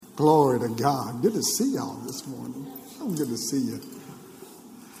Glory to God. Good to see y'all this morning. So good to see you.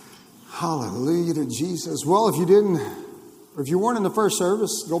 Hallelujah to Jesus. Well, if you weren't in the first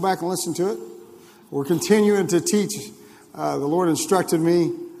service, go back and listen to it. We're continuing to teach. The Lord instructed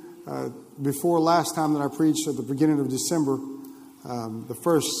me before last time that I preached at the beginning of December. The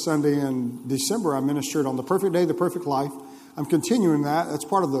first Sunday in December, I ministered on the perfect day, the perfect life. I'm continuing that. That's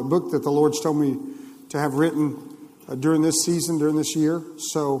part of the book that the Lord's told me to have written during this season, during this year.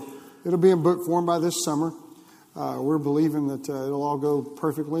 So it'll be in book form by this summer. We're believing that it'll all go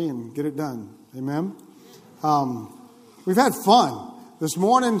perfectly and get it done. Amen. We've had fun. This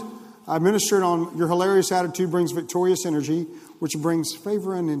morning, I ministered on your hilarious attitude brings victorious energy, which brings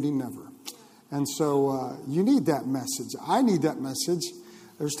favor unending never. And so you need that message. I need that message.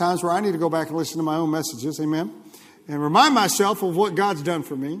 There's times where I need to go back and listen to my own messages. Amen. And remind myself of what God's done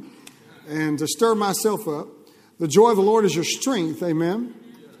for me and to stir myself up. The joy of the Lord is your strength. Amen.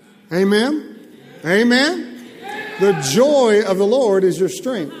 Amen. Amen. The joy of the Lord is your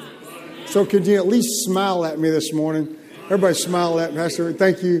strength. So could you at least smile at me this morning? Everybody smile at me. Pastor,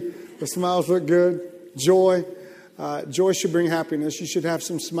 thank you. The smiles look good. Joy. Joy should bring happiness. You should have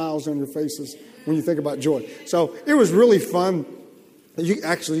some smiles on your faces when you think about joy. So it was really fun. You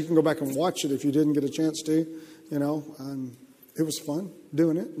can go back and watch it if you didn't get a chance to. It was fun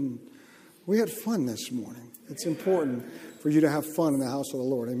doing it. And we had fun this morning. It's important for you to have fun in the house of the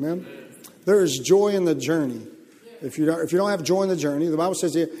Lord. Amen. There is joy in the journey. If you don't have joy in the journey, the Bible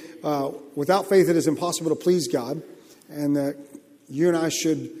says without faith it is impossible to please God, and that you and I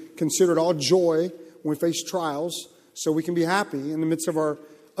should consider it all joy when we face trials, so we can be happy in the midst of our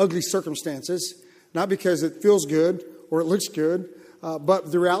ugly circumstances, not because it feels good or it looks good,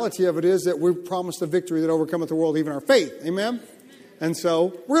 but the reality of it is that we're promised a victory that overcometh the world, even our faith. Amen. And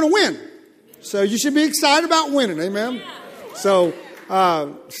so we're going to win. So you should be excited about winning. Amen. So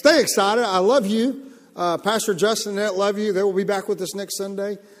stay excited. I love you. Pastor Justin and Annette love you. They will be back with us next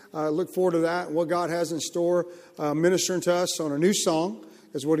Sunday. Look forward to that. What God has in store, ministering to us on a new song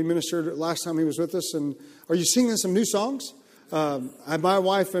is what he ministered last time he was with us. And are you singing some new songs? My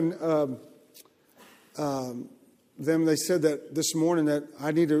wife and them, they said that this morning that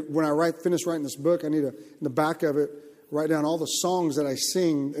I need to, when I finish writing this book, I need to, in the back of it, write down all the songs that I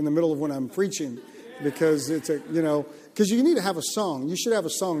sing in the middle of when I'm preaching, because because you need to have a song. You should have a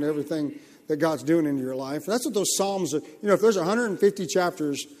song to everything that God's doing in your life. That's what those Psalms are. If there's 150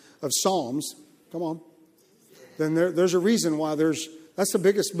 chapters of Psalms, come on, then there's a reason why that's the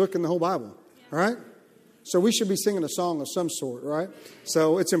biggest book in the whole Bible. All right? So we should be singing a song of some sort, right?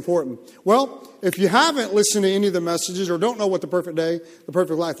 So it's important. Well, if you haven't listened to any of the messages or don't know what the perfect day, the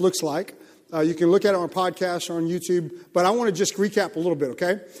perfect life looks like, you can look at it on podcast or on YouTube. But I want to just recap a little bit,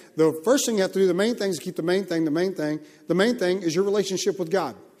 okay? The first thing you have to do, the main thing is keep the main thing. The main thing is your relationship with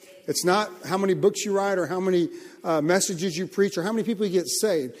God. It's not how many books you write or how many messages you preach or how many people you get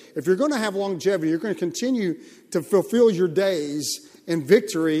saved. If you're going to have longevity, you're going to continue to fulfill your days in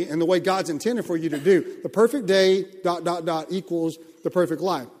victory in the way God's intended for you to do. The perfect day, ... equals the perfect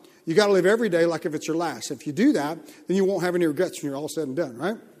life. You got to live every day like if it's your last. If you do that, then you won't have any regrets when you're all said and done,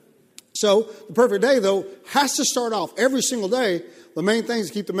 right? So the perfect day, though, has to start off every single day. The main thing is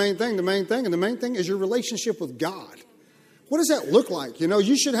keep the main thing, and the main thing is your relationship with God. What does that look like?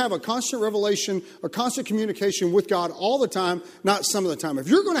 You should have a constant revelation, a constant communication with God all the time, not some of the time. If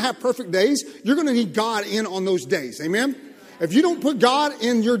you're going to have perfect days, you're going to need God in on those days. Amen? If you don't put God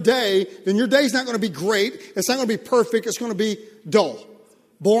in your day, then your day's not going to be great. It's not going to be perfect. It's going to be dull,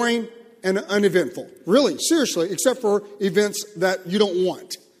 boring, and uneventful. Really, seriously, except for events that you don't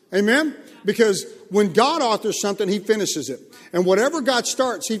want. Amen? Because when God authors something, he finishes it. And whatever God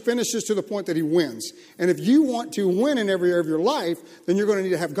starts, he finishes to the point that he wins. And if you want to win in every area of your life, then you're going to need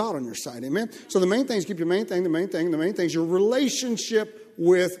to have God on your side. Amen? So the main thing is keep your main thing, the main thing is your relationship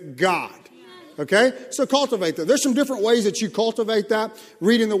with God. Okay? So cultivate that. There's some different ways that you cultivate that.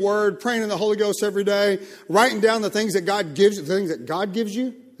 Reading the Word, praying in the Holy Ghost every day, writing down the things that God gives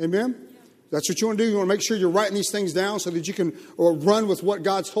you. Amen? That's what you want to do. You want to make sure you're writing these things down so that you can run with what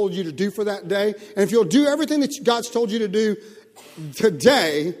God's told you to do for that day. And if you'll do everything that God's told you to do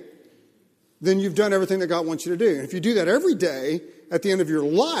today, then you've done everything that God wants you to do. And if you do that every day, at the end of your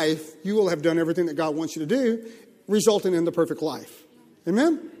life, you will have done everything that God wants you to do, resulting in the perfect life.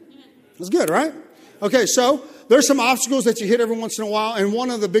 Amen? That's good, right? Okay, so there's some obstacles that you hit every once in a while, and one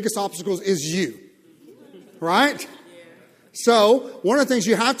of the biggest obstacles is you. Right? So one of the things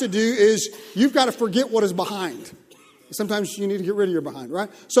you have to do is you've got to forget what is behind. Sometimes you need to get rid of your behind, right?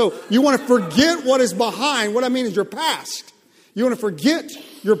 So you want to forget what is behind. What I mean is your past. You want to forget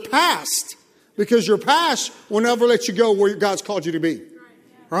your past because your past will never let you go where God's called you to be.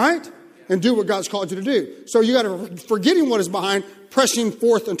 Right? And do what God's called you to do. So you got to, forgetting what is behind, pressing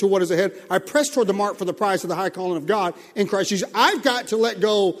forth unto what is ahead. I press toward the mark for the prize of the high calling of God in Christ Jesus. I've got to let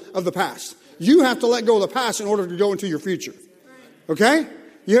go of the past. You have to let go of the past in order to go into your future. Okay?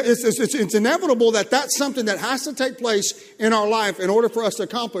 Yeah, it's inevitable that that's something that has to take place in our life in order for us to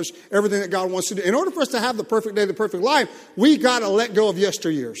accomplish everything that God wants to do. In order for us to have the perfect day, the perfect life, we got to let go of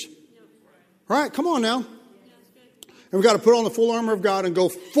yesteryears. Right? Come on now. And we've got to put on the full armor of God and go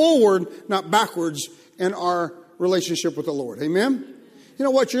forward, not backwards, in our relationship with the Lord. Amen? You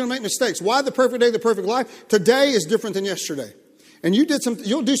know what? You're going to make mistakes. Why the perfect day, the perfect life? Today is different than yesterday. And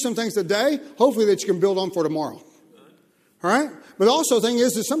you'll do some things today, hopefully, that you can build on for tomorrow. All right? But also the thing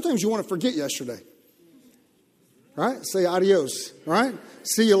is that sometimes you want to forget yesterday. All right? Say adios. All right?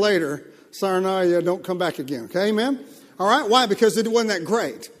 See you later. Sayonara, don't come back again. Okay, amen? All right? Why? Because it wasn't that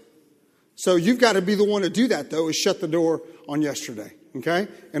great. So you've got to be the one to do that, though, is shut the door on yesterday. Okay?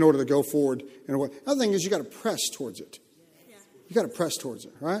 In order to go forward. Another thing is you got to press towards it. You got to press towards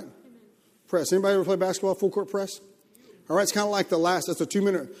it, right? Press. Anybody ever play basketball, full court press? All right, it's kind of like that's a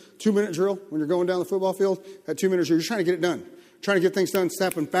two-minute drill when you're going down the football field. At 2 minutes, you're trying to get it done. Trying to get things done,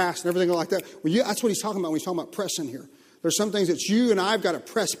 snapping fast and everything like that. Well, that's what he's talking about when he's talking about pressing here. There's some things that you and I have got to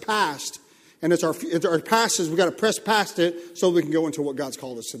press past. And it's our past, we've got to press past it so we can go into what God's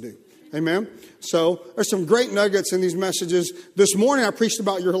called us to do. Amen? So there's some great nuggets in these messages. This morning I preached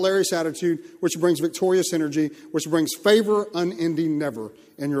about your hilarious attitude, which brings victorious energy, which brings favor unending never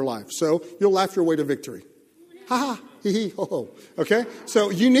in your life. So you'll laugh your way to victory. Ha ha. Hee hee, ho ho. Okay? So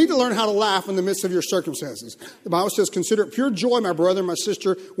you need to learn how to laugh in the midst of your circumstances. The Bible says, consider it pure joy, my brother and my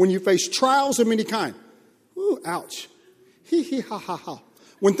sister, when you face trials of any kind. Ooh, ouch. Hee hee, ha ha ha.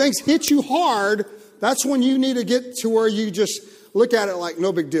 When things hit you hard, that's when you need to get to where you just look at it like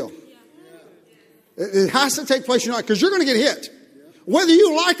no big deal. It has to take place in your life because you're going to get hit. Whether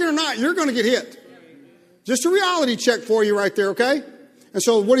you like it or not, you're going to get hit. Just a reality check for you right there, okay? And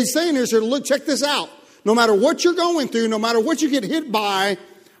so what he's saying is, look, check this out. No matter what you're going through, no matter what you get hit by,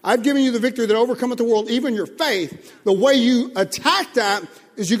 I've given you the victory that overcometh the world, even your faith. The way you attack that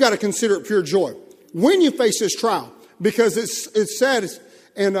is you got to consider it pure joy when you face this trial. Because it said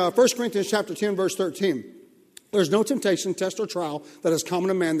in 1 Corinthians chapter 10, verse 13, there's no temptation, test, or trial that is common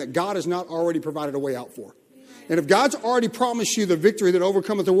to man that God has not already provided a way out for. And if God's already promised you the victory that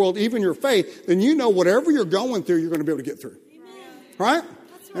overcometh the world, even your faith, then you know whatever you're going through, you're going to be able to get through. Right?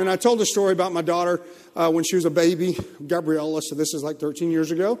 And I told the story about my daughter when she was a baby, Gabriella. So this is like 13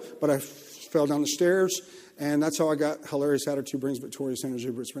 years ago. But I fell down the stairs. And that's how I got hilarious attitude brings victorious energy,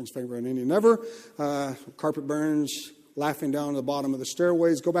 which brings favor in Indian never. Carpet burns, laughing down the bottom of the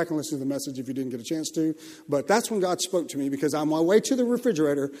stairways. Go back and listen to the message if you didn't get a chance to. But that's when God spoke to me because on my way to the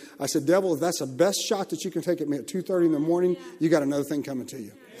refrigerator, I said, devil, if that's the best shot that you can take at me at 2:30 in the morning, you got another thing coming to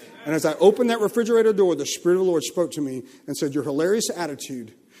you. And as I opened that refrigerator door, the Spirit of the Lord spoke to me and said, your hilarious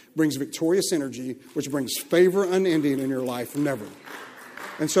attitude brings victorious energy, which brings favor unending in your life, never.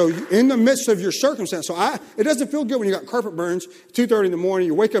 And so in the midst of your circumstance, it doesn't feel good when you got carpet burns, 2:30 in the morning,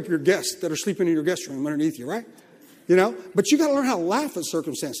 you wake up your guests that are sleeping in your guest room underneath you, right? You know, but you got to learn how to laugh at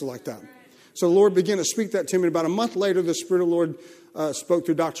circumstances like that. So the Lord began to speak that to me. About a month later, the Spirit of the Lord spoke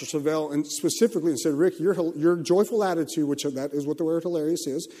through Dr. Savelle and specifically and said, Rick, your joyful attitude, which that is what the word hilarious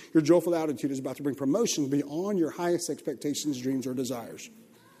is, your joyful attitude is about to bring promotion beyond your highest expectations, dreams, or desires.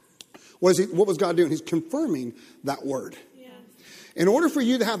 What was God doing? He's confirming that word. Yeah. In order for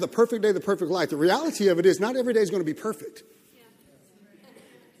you to have the perfect day, the perfect life, the reality of it is not every day is going to be perfect. Yeah.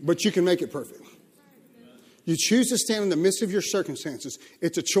 But you can make it perfect. You choose to stand in the midst of your circumstances.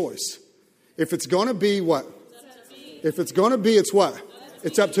 It's a choice. If it's going to be what? If it's going to be, it's what?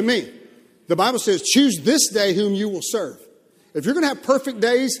 It's up to me. The Bible says, choose this day whom you will serve. If you're going to have perfect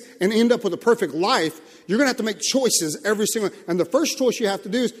days and end up with a perfect life, you're going to have to make choices every single. And the first choice you have to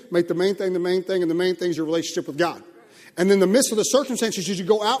do is make the main thing, and the main thing is your relationship with God. And in the midst of the circumstances, as you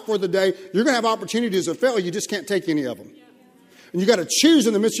go out for the day, you're going to have opportunities to fail. You just can't take any of them. And you got to choose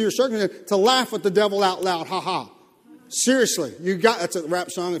in the midst of your circumstances to laugh at the devil out loud. Ha ha. Seriously, that's a rap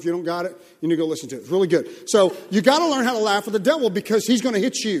song. If you don't got it, you need to go listen to it. It's really good. So you got to learn how to laugh at the devil because he's going to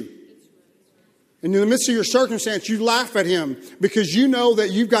hit you. And in the midst of your circumstance, you laugh at him because you know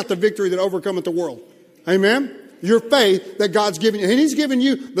that you've got the victory that overcometh the world. Amen? Your faith that God's given you. And he's given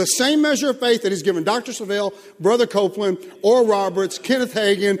you the same measure of faith that he's given Dr. Savelle, Brother Copeland, Oral Roberts, Kenneth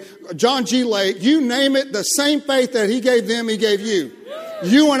Hagin, John G. Lake. You name it, the same faith that he gave them, he gave you.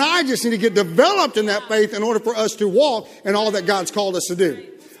 You and I just need to get developed in that faith in order for us to walk in all that God's called us to do.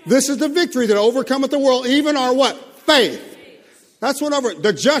 This is the victory that overcometh the world, even our what? Faith. That's what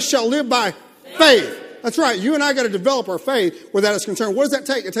the just shall live by faith. That's right. You and I got to develop our faith where that is concerned. What does that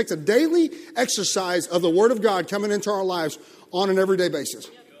take? It takes a daily exercise of the Word of God coming into our lives on an everyday basis.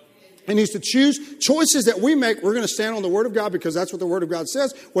 It needs to choose choices that we make. We're going to stand on the Word of God because that's what the Word of God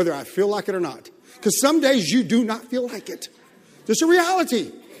says, whether I feel like it or not. Because some days you do not feel like it. Just a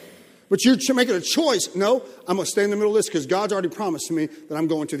reality. But you're making a choice. No, I'm going to stay in the middle of this because God's already promised to me that I'm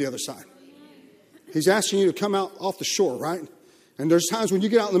going to the other side. He's asking you to come out off the shore, right? And there's times when you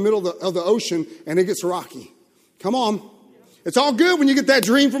get out in the middle of the ocean and it gets rocky. Come on. It's all good when you get that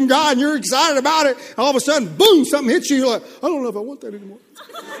dream from God and you're excited about it. And all of a sudden, boom, something hits you. You're like, I don't know if I want that anymore.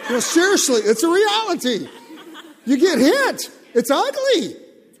 Seriously, it's a reality. You get hit. It's ugly.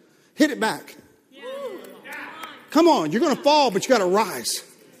 Hit it back. Come on. You're going to fall, but you got to rise.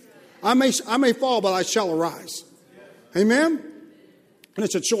 I may fall, but I shall arise. Amen? And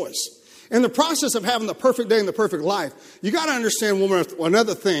it's a choice. In the process of having the perfect day and the perfect life, you got to understand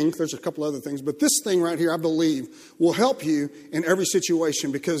another thing. There's a couple other things, but this thing right here, I believe, will help you in every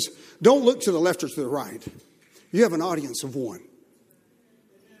situation because don't look to the left or to the right. You have an audience of one.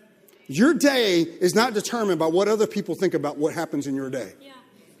 Your day is not determined by what other people think about what happens in your day.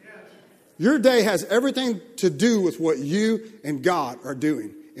 Your day has everything to do with what you and God are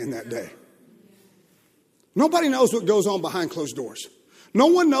doing in that day. Nobody knows what goes on behind closed doors. No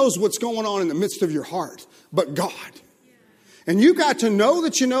one knows what's going on in the midst of your heart but God. And you got to know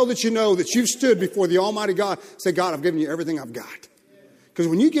that you know that you know that you've stood before the Almighty God. Say, God, I've given you everything I've got. Because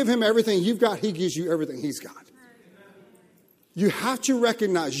when you give him everything you've got, he gives you everything he's got. You have to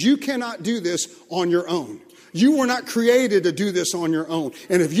recognize you cannot do this on your own. You were not created to do this on your own.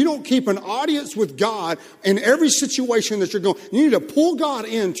 And if you don't keep an audience with God in every situation that you're going, you need to pull God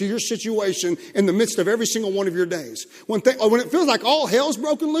into your situation in the midst of every single one of your days. When it feels like all hell's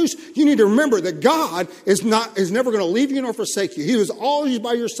broken loose, you need to remember that God is never going to leave you nor forsake you. He is always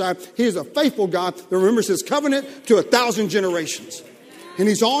by your side. He is a faithful God that remembers his covenant to 1,000 generations. And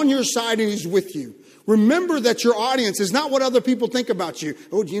he's on your side and he's with you. Remember that your audience is not what other people think about you.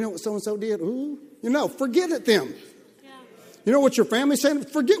 Oh, do you know what so-and-so did? Ooh. Forget it them. Yeah. You know what your family's saying?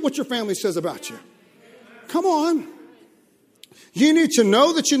 Forget what your family says about you. Come on. You need to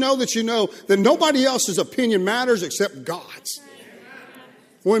know that you know that you know that nobody else's opinion matters except God's.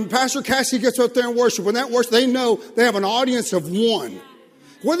 When Pastor Cassie gets up there and worship, when that worship, they know they have an audience of one.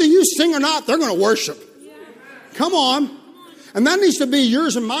 Whether you sing or not, they're going to worship. Come on. And that needs to be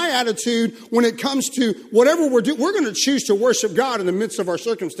yours and my attitude when it comes to whatever we're doing. We're going to choose to worship God in the midst of our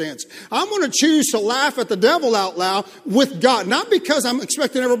circumstance. I'm going to choose to laugh at the devil out loud with God. Not because I'm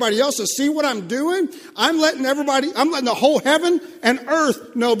expecting everybody else to see what I'm doing. I'm letting the whole heaven and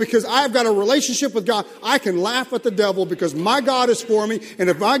earth know because I've got a relationship with God. I can laugh at the devil because my God is for me. And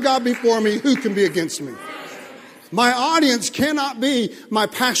if my God be for me, who can be against me? My audience cannot be my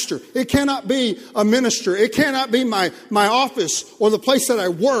pastor. It cannot be a minister. It cannot be my office or the place that I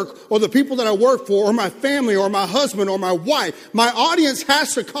work or the people that I work for or my family or my husband or my wife. My audience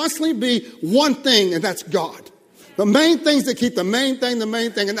has to constantly be one thing, and that's God. The main things that keep the main thing,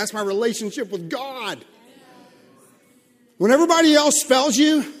 and that's my relationship with God. When everybody else fails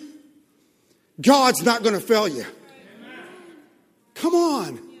you, God's not going to fail you. Come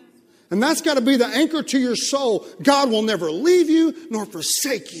on. And that's got to be the anchor to your soul. God will never leave you nor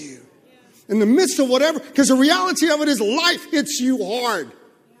forsake you. In the midst of whatever, because the reality of it is life hits you hard.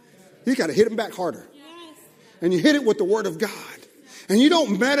 You got to hit him back harder. And you hit it with the Word of God. And you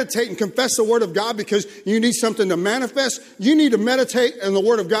don't meditate and confess the Word of God because you need something to manifest. You need to meditate in the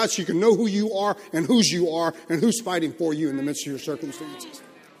Word of God so you can know who you are and whose you are and who's fighting for you in the midst of your circumstances.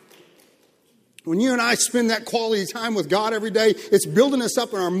 When you and I spend that quality time with God every day, it's building us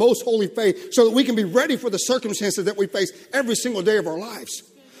up in our most holy faith so that we can be ready for the circumstances that we face every single day of our lives.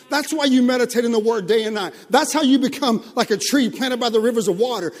 That's why you meditate in the Word day and night. That's how you become like a tree planted by the rivers of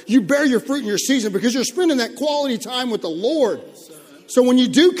water. You bear your fruit in your season because you're spending that quality time with the Lord. So when you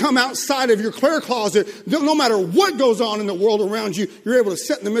do come outside of your prayer closet, no matter what goes on in the world around you, you're able to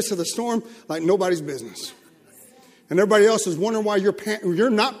sit in the midst of the storm like nobody's business. And everybody else is wondering why you're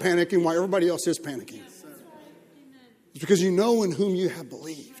not panicking, why everybody else is panicking. It's because you know in whom you have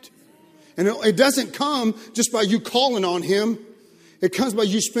believed. And it doesn't come just by you calling on him. It comes by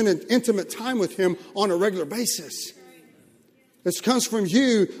you spending intimate time with him on a regular basis. It comes from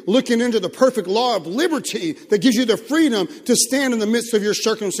you looking into the perfect law of liberty that gives you the freedom to stand in the midst of your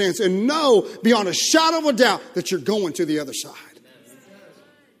circumstance and know beyond a shadow of a doubt that you're going to the other side.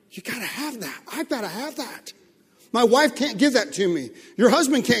 You got to have that. I've got to have that. My wife can't give that to me. Your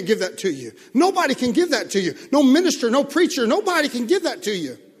husband can't give that to you. Nobody can give that to you. No minister, no preacher, nobody can give that to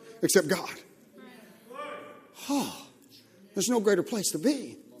you except God. Oh, there's no greater place to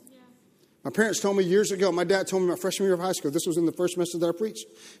be. My parents told me years ago, my dad told me my freshman year of high school, this was in the first message that I preached.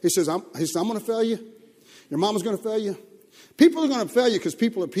 He says, I'm going to fail you. Your mama's going to fail you. People are going to fail you because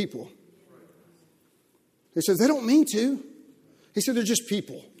people are people. He says, they don't mean to. He said, they're just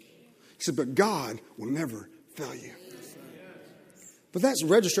people. He said, but God will never fail you. But that's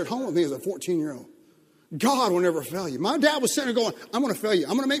registered home with me as a 14-year-old. God will never fail you. My dad was sitting there going, I'm going to fail you.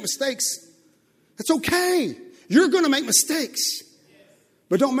 I'm going to make mistakes. That's okay. You're going to make mistakes.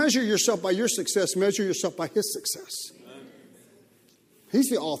 But don't measure yourself by your success. Measure yourself by his success. He's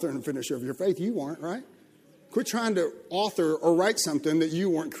the author and finisher of your faith. You aren't, right? Quit trying to author or write something that you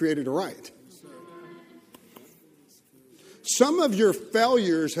weren't created to write. Some of your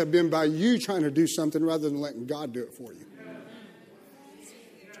failures have been by you trying to do something rather than letting God do it for you.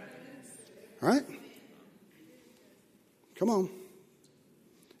 All right? Come on.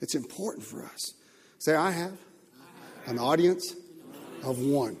 It's important for us. Say, I have an audience of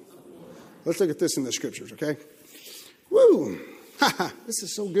one. Let's look at this in the scriptures, okay? Woo! This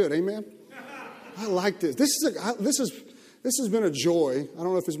is so good, amen? I like this. This has been a joy. I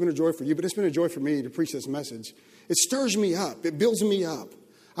don't know if it's been a joy for you, but it's been a joy for me to preach this message. It stirs me up. It builds me up.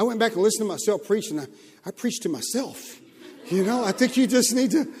 I went back and listened to myself preach, and I preached to myself. You know, I think you just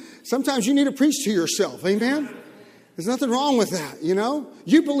need to, sometimes you need to preach to yourself, amen? There's nothing wrong with that, you know?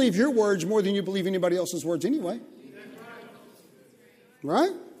 You believe your words more than you believe anybody else's words anyway.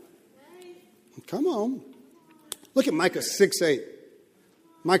 Right? Come on. Look at Micah 6:8.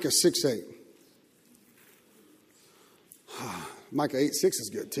 Micah 6:8. Micah 8:6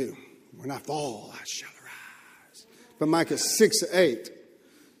 is good too. When I fall, I shall arise. But Micah 6:8.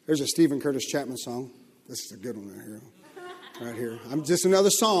 There's a Stephen Curtis Chapman song. This is a good one right here. Right here. I'm just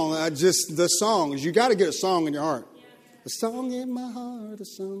another song. The song is you got to get a song in your heart. A song in my heart, a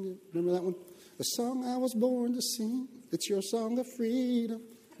song. Remember that one? The song I was born to sing. It's your song of freedom.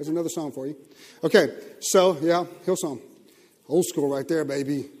 There's another song for you. Okay, so yeah, Hillsong. Old school right there,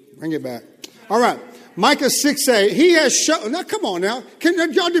 baby. Bring it back. All right, Micah 6:8. He has shown. Now, come on now. Can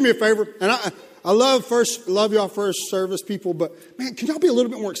y'all do me a favor? And I love y'all first service people, but man, can y'all be a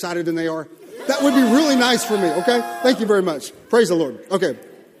little bit more excited than they are? That would be really nice for me. Okay, thank you very much. Praise the Lord. Okay.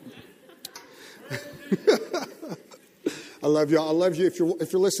 I love y'all. I love you. If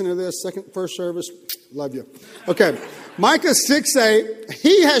you're listening to this, first service, love you. Okay. Micah 6:8.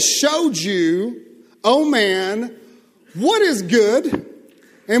 He has showed you, oh man, what is good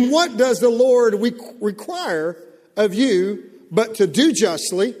and what does the Lord require of you but to do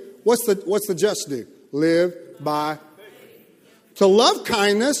justly. What's the just do? Live by faith. To love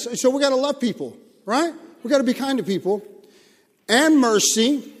kindness. So we got to love people, right? We got to be kind to people. And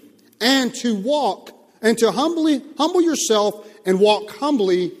mercy. And to walk. And to humble yourself and walk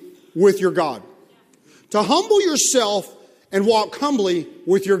humbly with your God. To humble yourself and walk humbly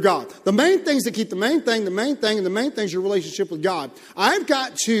with your God. The main things that keep the main thing is your relationship with God. I've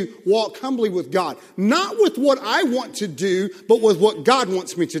got to walk humbly with God. Not with what I want to do, but with what God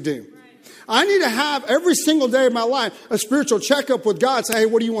wants me to do. I need to have every single day of my life a spiritual checkup with God. Say, hey,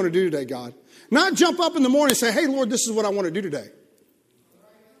 what do you want to do today, God? Not jump up in the morning and say, hey, Lord, this is what I want to do today.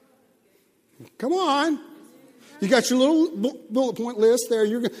 Come on. You got your little bullet point list there.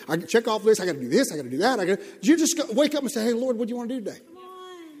 I can check off list. I got to do this. I got to do that. You just wake up and say, hey, Lord, what do you want to do today?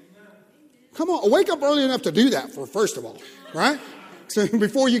 Come on. Wake up early enough to do that first of all. Right? So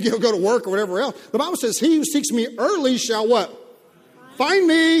before you go to work or whatever else. The Bible says, he who seeks me early shall what? Find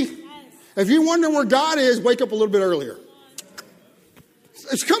me. If you're wondering where God is, wake up a little bit earlier.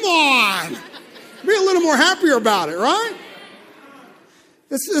 Come on. Be a little more happier about it, right?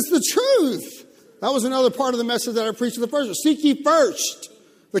 It's the truth. That was another part of the message that I preached in the first. Seek ye first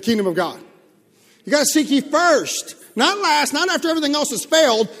the kingdom of God. You got to seek ye first. Not last, not after everything else has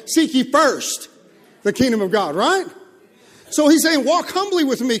failed. Seek ye first the kingdom of God, right? So he's saying, walk humbly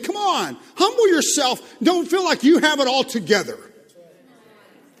with me. Come on. Humble yourself. Don't feel like you have it all together.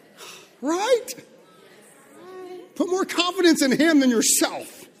 Right? Put more confidence in him than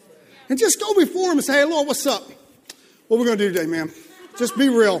yourself. And just go before him and say, hey, Lord, what's up? What are we going to do today, man? Just be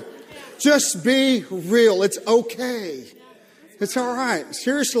real. Just be real. It's okay. It's all right.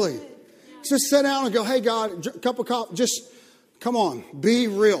 Seriously. Just sit down and go, hey, God, a cup of coffee. Just come on. Be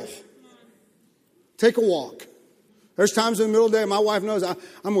real. Take a walk. There's times in the middle of the day, my wife knows I'm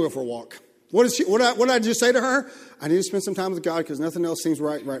going to go for a walk. What did I just say to her? I need to spend some time with God because nothing else seems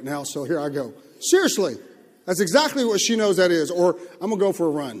right now. So here I go. Seriously. That's exactly what she knows that is. Or I'm going to go for a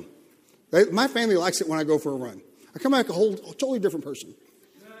run. My family likes it when I go for a run. I come back a totally different person.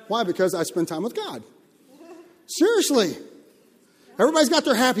 Why? Because I spend time with God. Seriously. Everybody's got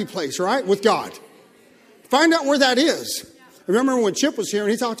their happy place, right? With God. Find out where that is. Remember when Chip was here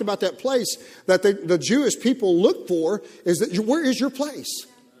and he talked about that place that the Jewish people look for is that where is your place?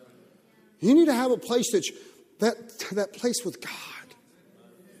 You need to have a place that place with God.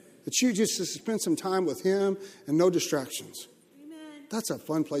 That you just spend some time with Him and no distractions. Amen. That's a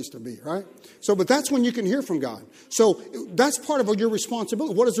fun place to be, right? So, but that's when you can hear from God. So that's part of your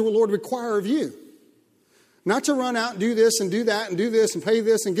responsibility. What does the Lord require of you? Not to run out and do this and do that and do this and pay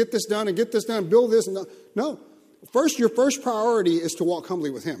this and get this done and get this done and build this. No. First, your first priority is to walk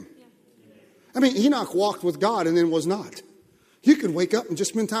humbly with Him. I mean, Enoch walked with God and then was not. You could wake up and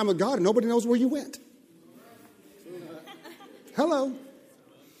just spend time with God and nobody knows where you went. Hello.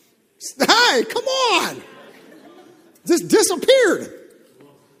 Hey, come on. Just disappeared.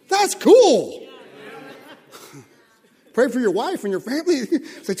 That's cool. Pray for your wife and your family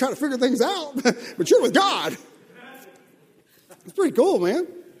as they try to figure things out. But you're with God. It's pretty cool, man.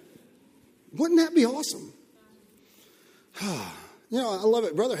 Wouldn't that be awesome? You know, I love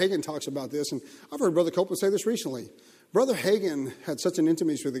it. Brother Hagin talks about this, and I've heard Brother Copeland say this recently. Brother Hagin had such an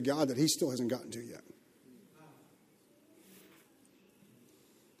intimacy with God that he still hasn't gotten to yet.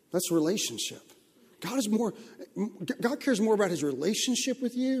 That's relationship. God cares more about His relationship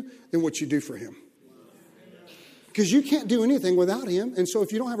with you than what you do for Him. Because you can't do anything without Him. And so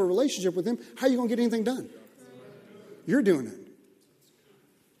if you don't have a relationship with Him, how are you going to get anything done? You're doing it.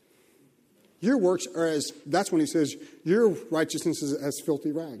 Your works are that's when He says, your righteousness is as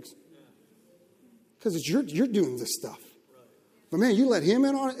filthy rags. Because you're doing this stuff. But man, you let Him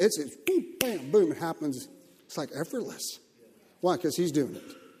in on it, it's boom, bam, boom, it happens. It's like effortless. Why? Because He's doing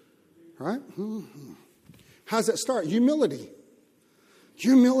it. Right? Mm-hmm. How does that start? Humility.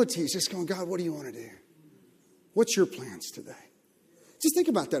 Humility is just going, God, what do you want to do? What's your plans today? Just think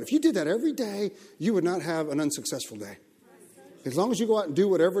about that. If you did that every day, you would not have an unsuccessful day. As long as you go out and do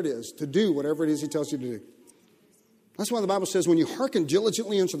whatever it is, to do whatever it is He tells you to do. That's why the Bible says when you hearken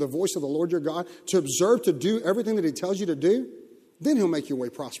diligently unto the voice of the Lord your God, to observe to do everything that He tells you to do, then He'll make your way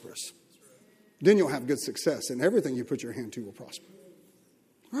prosperous. Then you'll have good success, and everything you put your hand to will prosper.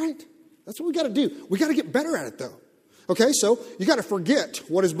 Right? That's what we got to do. We got to get better at it, though. Okay, so you got to forget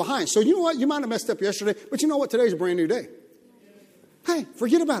what is behind. So you know what? You might have messed up yesterday, but you know what? Today's a brand new day. Hey,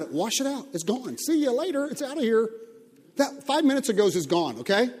 forget about it. Wash it out. It's gone. See you later. It's out of here. That 5 minutes ago is gone,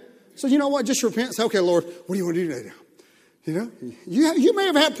 okay? So you know what? Just repent. Say, okay, Lord, what do you want to do today now? You know, you may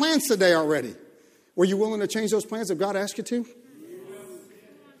have had plans today already. Were you willing to change those plans if God asked you to?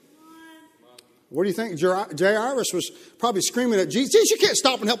 What do you think? Jay Iris was probably screaming at Jesus, you can't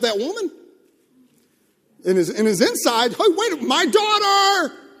stop and help that woman. In his inside, oh, wait, my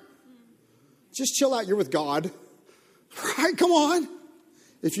daughter. Just chill out. You're with God. Right? Come on.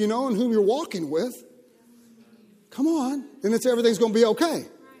 If you know in whom you're walking with, come on. Then everything's going to be okay.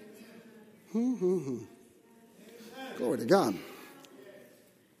 Glory to God.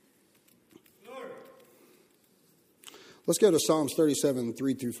 Let's go to Psalms 37,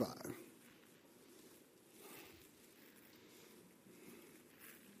 3 through 5.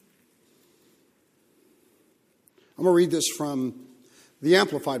 I'm going to read this from the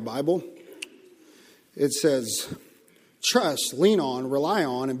Amplified Bible. It says, trust, lean on, rely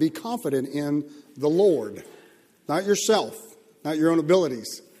on, and be confident in the Lord. Not yourself, not your own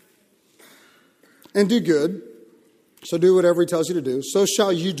abilities. And do good. So do whatever He tells you to do. So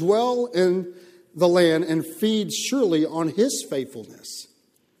shall you dwell in the land and feed surely on His faithfulness.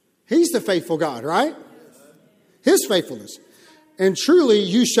 He's the faithful God, right? His faithfulness. And truly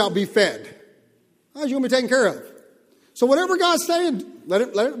you shall be fed. You're going to be taken care of. So whatever God's saying, let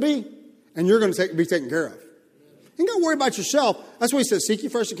it be. And you're going to be taken care of. You don't worry about yourself. That's what He says. Seek ye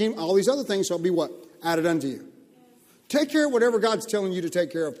first the kingdom. All these other things shall be what? Added unto you. Take care of whatever God's telling you to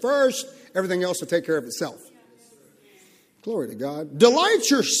take care of first. Everything else will take care of itself. Glory to God. Delight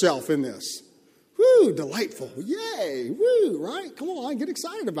yourself in this. Woo, delightful. Yay. Woo, right? Come on, get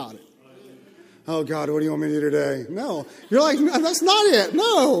excited about it. Oh, God, what do you want me to do today? No. You're like, no, that's not it.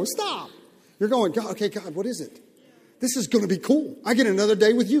 No, stop. You're going, God, okay, God, what is it? This is going to be cool. I get another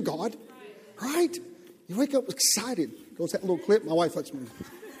day with you, God. Right? You wake up excited. Goes that little clip. My wife lets me.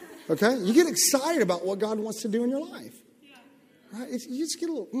 Okay? You get excited about what God wants to do in your life. Right? You just get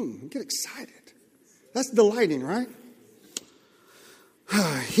a little, get excited. That's delighting, right?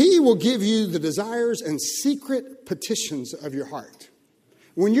 He will give you the desires and secret petitions of your heart.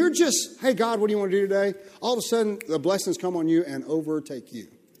 When you're just, hey, God, what do you want to do today? All of a sudden, the blessings come on you and overtake you.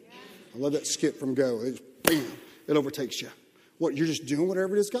 I love that skit from Go. It's, bam, it overtakes you. What, you're just doing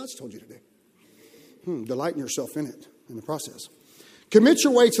whatever it is God's told you to do. Delighting yourself in it, in the process. Commit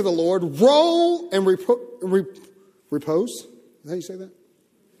your way to the Lord. Roll and repose. Is that how you say that?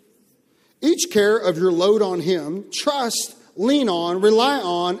 Each care of your load on Him. Trust lean on, rely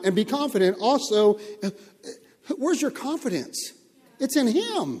on, and be confident also. Where's your confidence? It's in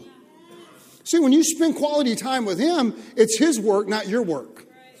Him. See, when you spend quality time with Him, it's His work, not your work.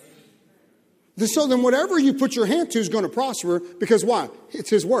 So then whatever you put your hand to is going to prosper, because why? It's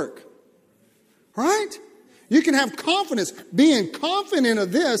His work. Right? You can have confidence, being confident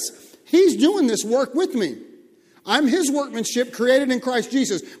of this. He's doing this work with me. I'm His workmanship created in Christ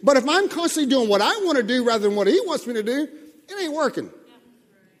Jesus. But if I'm constantly doing what I want to do rather than what He wants me to do, it ain't working.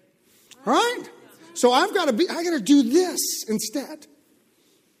 Right? So I got to do this instead.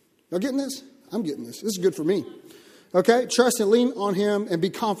 Y'all getting this? I'm getting this. This is good for me. Okay? Trust and lean on Him and be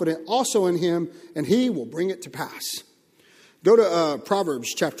confident also in Him, and He will bring it to pass. Go to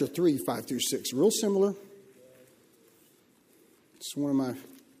Proverbs chapter 3, 5 through 6. Real similar. It's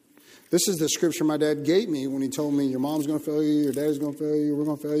this is the scripture my dad gave me when he told me your mom's going to fail you, your dad's going to fail you, we're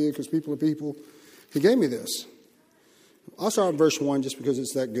going to fail you because people are people. He gave me this. I'll start at verse 1 just because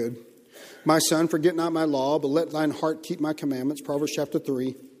it's that good. My son, forget not my law, but let thine heart keep my commandments. Proverbs chapter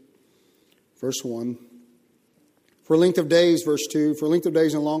 3, verse 1. For length of days, verse 2, for length of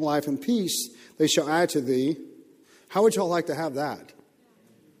days and long life and peace they shall add to thee. How would y'all like to have that?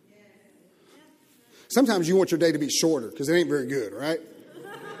 Sometimes you want your day to be shorter because it ain't very good, right?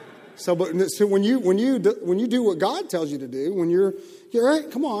 So when you do what God tells you to do, when you're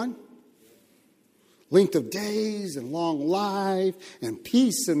right, come on. Length of days and long life and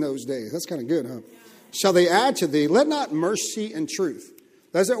peace in those days. That's kind of good, huh? Shall they add to thee? Let not mercy and truth.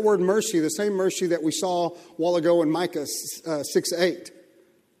 That's that word mercy, the same mercy that we saw a while ago in Micah 6:8.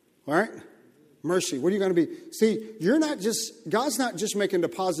 All right? Mercy. What are you going to be? See, God's not just making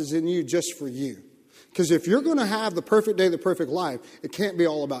deposits in you just for you. Because if you're going to have the perfect day, the perfect life, it can't be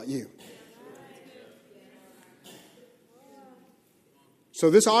all about you. So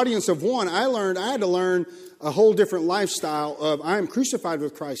this audience of one, I had to learn a whole different lifestyle of I am crucified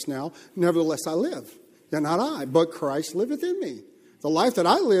with Christ now, nevertheless I live. Yet not I, but Christ liveth in me. The life that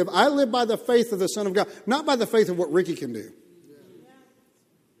I live by the faith of the Son of God, not by the faith of what Ricky can do.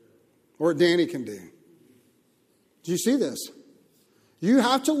 Or what Danny can do. Do you see this? You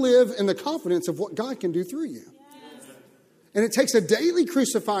have to live in the confidence of what God can do through you. And it takes a daily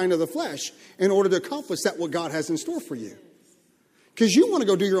crucifying of the flesh in order to accomplish that what God has in store for you. Because you want to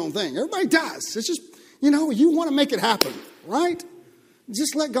go do your own thing. Everybody does. It's just, you want to make it happen, right?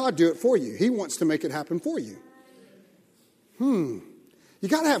 Just let God do it for you. He wants to make it happen for you. You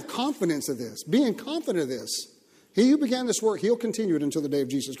got to have confidence of this. Being confident of this. He who began this work, He'll continue it until the day of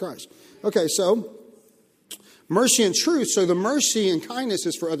Jesus Christ. Okay, so mercy and truth. So the mercy and kindness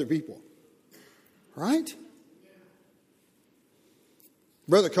is for other people. Right?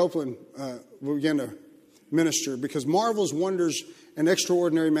 Brother Copeland began to minister because marvels, wonders, and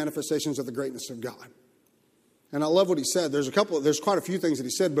extraordinary manifestations of the greatness of God. And I love what he said. There's quite a few things that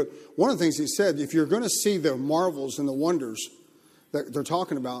he said, but one of the things he said, if you're going to see the marvels and the wonders that they're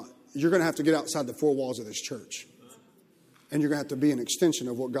talking about, you're going to have to get outside the four walls of this church. And you're going to have to be an extension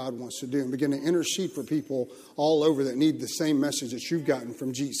of what God wants to do and begin to intercede for people all over that need the same message that you've gotten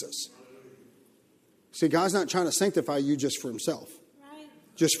from Jesus. See, God's not trying to sanctify you just for Himself,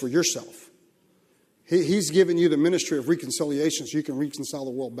 just for yourself. He's given you the ministry of reconciliation so you can reconcile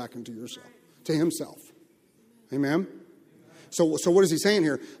the world back into yourself, to Himself. Amen? So what is He saying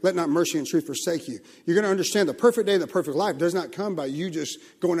here? Let not mercy and truth forsake you. You're going to understand the perfect day, the perfect life does not come by you just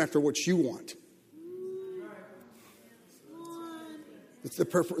going after what you want. It's the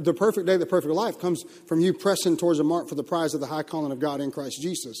perfect day, the perfect life comes from you pressing towards a mark for the prize of the high calling of God in Christ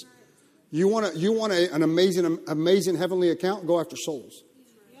Jesus. You want an amazing heavenly account? Go after souls.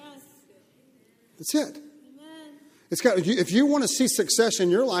 That's it. If you want to see success in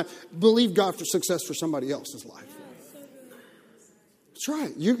your life, believe God for success for somebody else's life. That's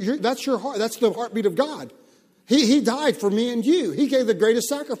right. That's your heart. That's the heartbeat of God. He died for me and you. He gave the greatest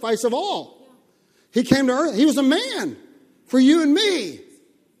sacrifice of all. He came to earth. He was a man for you and me.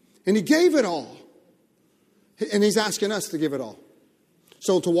 And He gave it all. And He's asking us to give it all.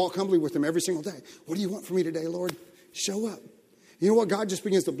 So to walk humbly with Him every single day. What do you want from me today, Lord? Show up. You know what? God just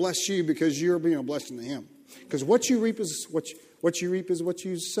begins to bless you because you're being a blessing to Him. Because what you reap is what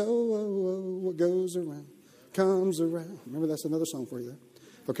you sow. What goes around comes around. Remember, that's another song for you there.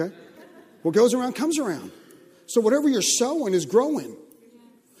 Okay? What goes around comes around. So whatever you're sowing is growing.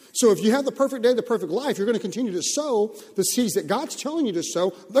 So if you have the perfect day, the perfect life, you're going to continue to sow the seeds that God's telling you to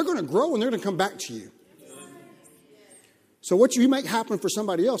sow. They're going to grow and they're going to come back to you. So what you make happen for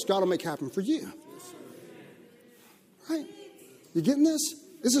somebody else, God will make happen for you. Right? You getting this?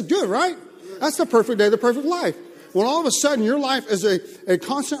 This is good, right? That's the perfect day, the perfect life. When all of a sudden your life is a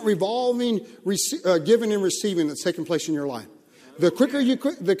constant revolving giving and receiving that's taking place in your life. The quicker you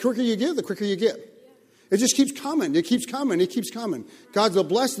give, the quicker you get. It just keeps coming. It keeps coming. It keeps coming. God's the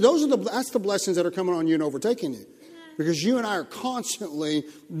bless. That's the blessings that are coming on you and overtaking you. Because you and I are constantly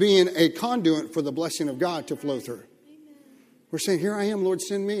being a conduit for the blessing of God to flow through. We're saying, here I am, Lord,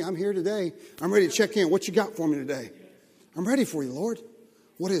 send me. I'm here today. I'm ready to check in. What you got for me today? I'm ready for you, Lord.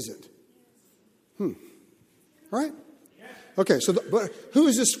 What is it? Right? Okay, but who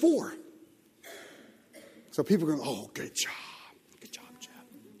is this for? So people are going, oh, good job. Good job, Jeff.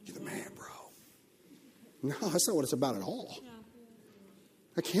 You're the man, bro. No, that's not what it's about at all.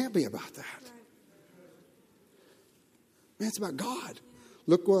 It can't be about that. Man, it's about God.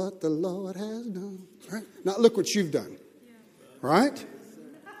 Look what the Lord has done. Right? Not look what you've done. Right?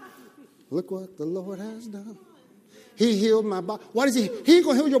 Look what the Lord has done. He healed my body. Why does he ain't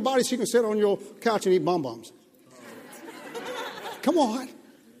going to heal your body so you can sit on your couch and eat bonbons? Come on.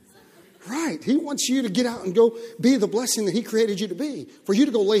 Right. He wants you to get out and go be the blessing that he created you to be. For you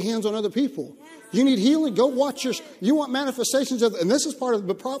to go lay hands on other people. You need healing? Go watch you want manifestations of, and this is part of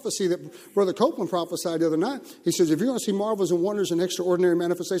the prophecy that Brother Copeland prophesied the other night. He says, if you're going to see marvels and wonders and extraordinary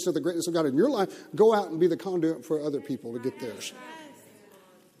manifestations of the greatness of God in your life, go out and be the conduit for other people to get theirs.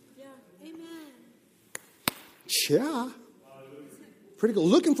 Yeah. Pretty good.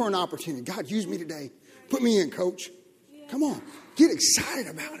 Looking for an opportunity. God, use me today. Put me in, coach. Come on. Get excited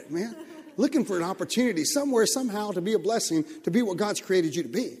about it, man. Looking for an opportunity somewhere, somehow to be a blessing, to be what God's created you to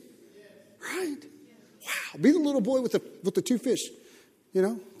be. Right? Wow. Be the little boy with the 2 fish. You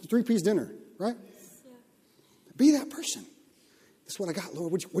know, the 3-piece dinner. Right? Be that person. That's what I got,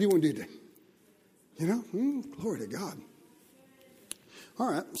 Lord. What do you want to do today? You know? Glory to God.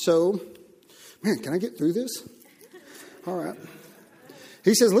 All right. So, man, can I get through this? All right.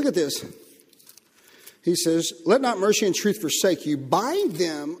 He says, look at this. He says, let not mercy and truth forsake you. Bind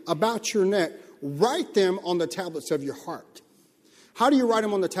them about your neck. Write them on the tablets of your heart. How do you write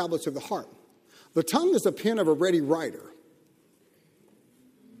them on the tablets of the heart? The tongue is the pen of a ready writer.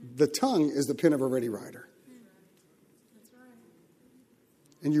 The tongue is the pen of a ready writer.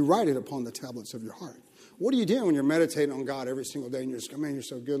 And you write it upon the tablets of your heart. What are you doing when you're meditating on God every single day and you're just going, man, you're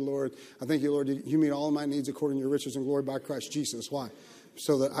so good, Lord. I thank you, Lord. You meet all of my needs according to your riches and glory by Christ Jesus. Why?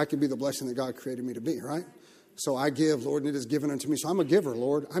 So that I can be the blessing that God created me to be, right? So I give, Lord, and it is given unto me. So I'm a giver,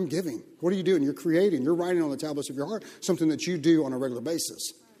 Lord. I'm giving. What are you doing? You're creating. You're writing on the tablets of your heart something that you do on a regular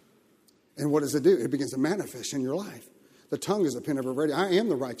basis. And what does it do? It begins to manifest in your life. The tongue is the pen of a ready. I am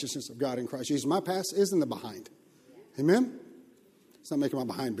the righteousness of God in Christ Jesus. My past is in the behind. Amen? It's not making my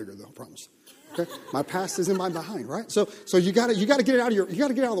behind bigger, though, I promise. Okay? My past is in my behind, right? So you got to get it out of you got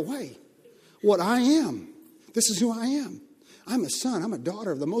to get out of the way. What I am. This is who I am. I'm a son. I'm a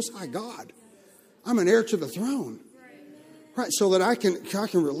daughter of the Most High God. I'm an heir to the throne. Right? So that I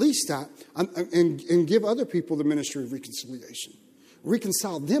can release that and give other people the ministry of reconciliation.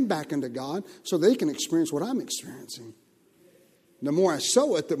 Reconcile them back into God so they can experience what I'm experiencing. The more I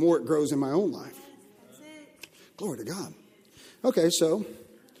sow it, the more it grows in my own life. Glory to God. Okay,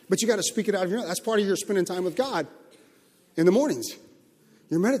 but you got to speak it out of your mouth. That's part of your spending time with God in the mornings.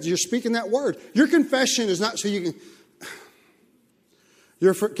 You're speaking that word. Your confession is not so you can...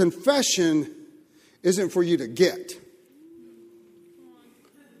 Your confession isn't for you to get.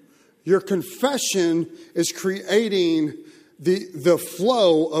 Your confession is creating the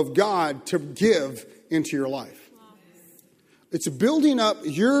flow of God to give into your life. It's building up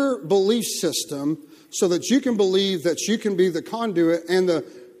your belief system so that you can believe that you can be the conduit and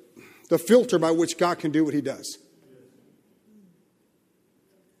the filter by which God can do what he does.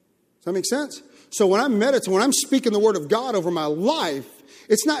 Does that make sense? So when I'm meditating, when I'm speaking the word of God over my life,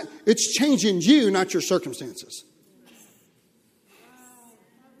 it's changing you, not your circumstances.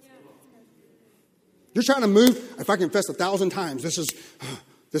 You're trying to move. If I confess 1,000 times, this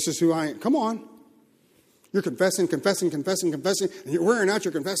is who I am. Come on. You're confessing, and you're wearing out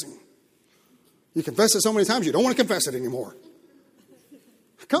your confessing. You confess it so many times, you don't want to confess it anymore.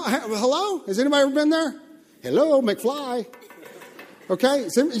 Hello? Has anybody ever been there? Hello, McFly. Okay?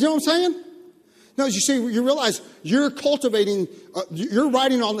 You know what I'm saying? No, you see, you realize you're cultivating, you're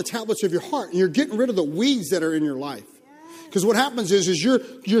writing on the tablets of your heart, and you're getting rid of the weeds that are in your life. Because what happens is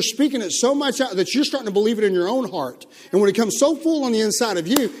you're speaking it so much out that you're starting to believe it in your own heart. And when it comes so full on the inside of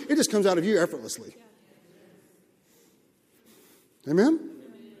you, it just comes out of you effortlessly. Amen?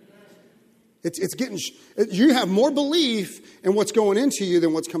 It's getting, you have more belief in what's going into you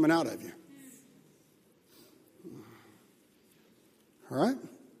than what's coming out of you. All right?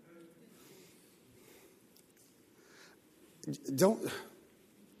 Don't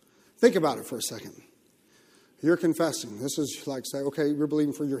think about it for a second. You're confessing. This is like say, okay, you're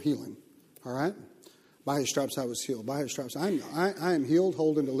believing for your healing. All right? By his stripes I was healed. By his stripes I am healed,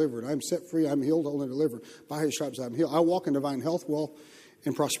 whole, and delivered. I am set free. I am healed, whole, and delivered. By his stripes I am healed. I walk in divine health, wealth,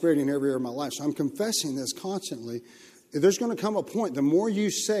 and prosperity in every area of my life. So I'm confessing this constantly. There's going to come a point, the more you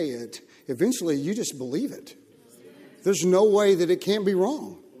say it, eventually you just believe it. There's no way that it can't be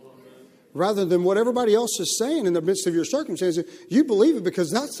wrong. Rather than what everybody else is saying in the midst of your circumstances, you believe it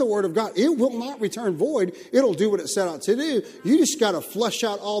because that's the word of God. It will not return void. It'll do what it set out to do. You just got to flush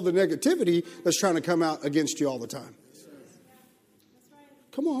out all the negativity that's trying to come out against you all the time.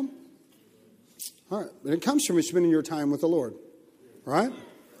 Come on. All right. And it comes from spending your time with the Lord. All right?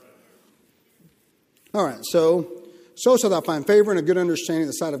 All right. So shall thou find favor and a good understanding in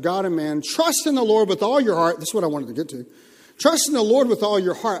the sight of God and man. Trust in the Lord with all your heart. This is what I wanted to get to. Trust in the Lord with all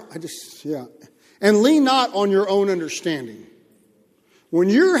your heart. And lean not on your own understanding. When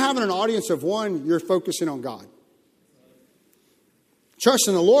you're having an audience of one, you're focusing on God. Trust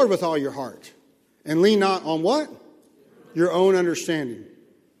in the Lord with all your heart. And lean not on what? Your own understanding.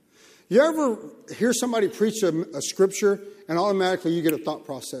 You ever hear somebody preach a scripture and automatically you get a thought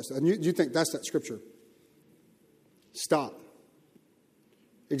process and you think that's that scripture? Stop.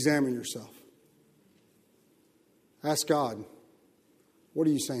 Examine yourself. Ask God, what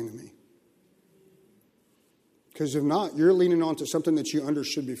are you saying to me? Because if not, you're leaning on to something that you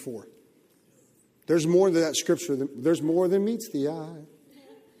understood before. There's more to that scripture. There's more than meets the eye.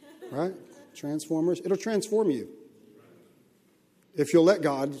 Right? Transformers. It'll transform you. If you'll let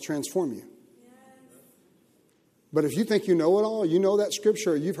God transform you. But if you think you know it all, you know that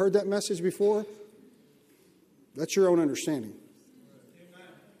scripture, or you've heard that message before, that's your own understanding.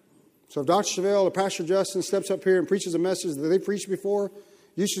 So if Dr. Chevelle or Pastor Justin steps up here and preaches a message that they preached before,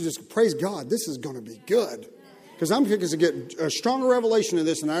 you should just praise God. This is going to be good. Because I'm going to get a stronger revelation of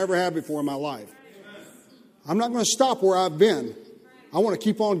this than I ever had before in my life. I'm not going to stop where I've been. I want to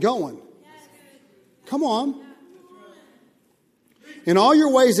keep on going. Come on. In all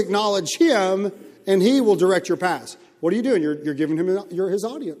your ways acknowledge him and he will direct your paths. What are you doing? You're giving him his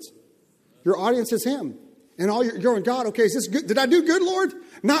audience. Your audience is him. And all you're going, God, okay, is this good? Did I do good, Lord?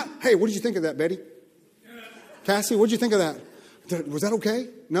 Not, hey, what did you think of that, Betty? Cassie, what did you think of that? Was that okay?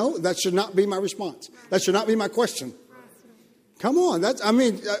 No, that should not be my response. That should not be my question. Come on.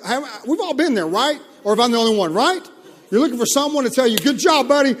 We've all been there, right? Or if I'm the only one, right? You're looking for someone to tell you, good job,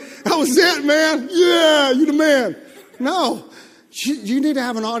 buddy. That was it, man. Yeah, you the man. No. You need to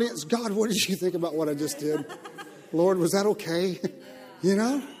have an audience. God, what did you think about what I just did? Lord, was that okay? You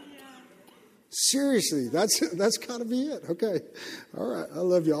know? Seriously, that's got to be it. Okay. All right. I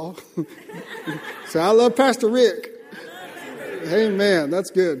love y'all. So I love Pastor Rick. Amen.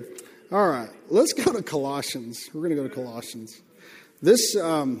 That's good. All right. Let's go to Colossians. We're going to go to Colossians. This,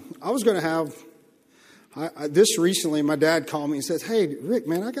 I was going to have, this recently, my dad called me and says, hey, Rick,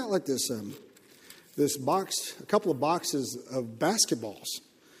 man, I got like this box, a couple of boxes of basketballs.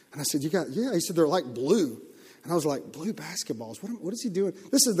 And I said, you got, yeah. He said, they're like blue. And I was like, blue basketballs? What is he doing?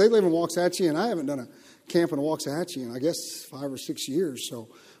 They live in Waxahachie, and I haven't done a camp in Waxahachie in, I guess, 5 or 6 years. So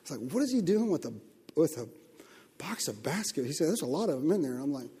I was like, what is he doing with a box of basketballs? He said, there's a lot of them in there. And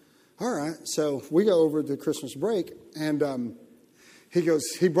I'm like, all right. So we go over to Christmas break, and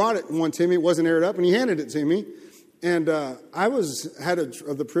he brought one to me. It wasn't aired up, and he handed it to me. And I had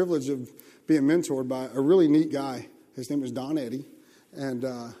the privilege of being mentored by a really neat guy. His name was Don Eddy. And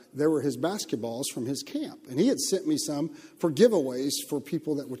there were his basketballs from his camp. And he had sent me some for giveaways for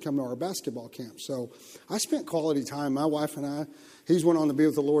people that would come to our basketball camp. So I spent quality time. My wife and I, he's went on to be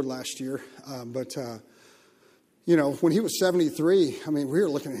with the Lord last year. But when he was 73, we were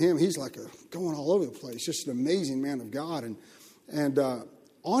looking at him. He's like going all over the place. Just an amazing man of God. And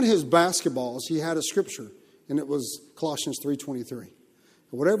on his basketballs, he had a scripture. And it was Colossians 3:23.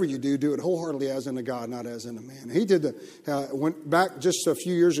 Whatever you do, do it wholeheartedly as unto God, not as unto man. He did went back just a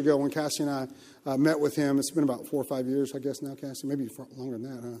few years ago when Cassie and I met with him. It's been about 4 or 5 years, I guess now, Cassie. Maybe longer than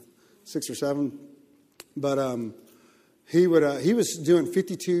that, huh? 6 or 7. But he was doing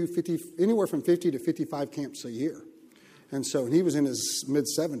anywhere from 50 to 55 camps a year. And he was in his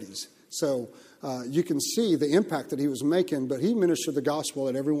mid-70s. So you can see the impact that he was making, but he ministered the gospel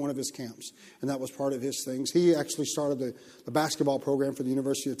at every one of his camps, and that was part of his things. He actually started the basketball program for the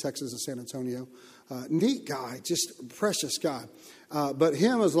University of Texas at San Antonio. Neat guy, just precious guy. But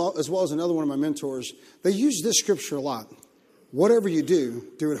him, as well as another one of my mentors, they use this scripture a lot. Whatever you do,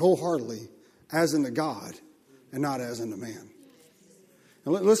 do it wholeheartedly, as unto God, and not as unto man.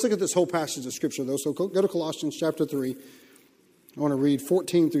 And let's look at this whole passage of scripture, though. So go to Colossians chapter 3. I want to read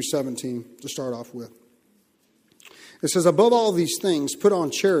 14 through 17 to start off with. It says, above all these things, put on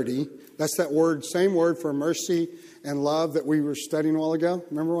charity, That's that word, same word for mercy and love that we were studying a while ago.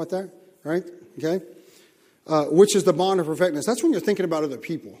 Remember what that? Right? Okay. Which is the bond of perfectness. That's when you're thinking about other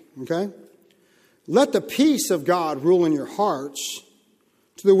people. Okay. Let the peace of God rule in your hearts,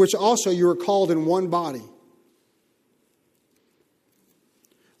 to the which also you are called in one body.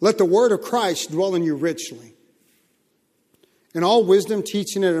 Let the word of Christ dwell in you richly, in all wisdom,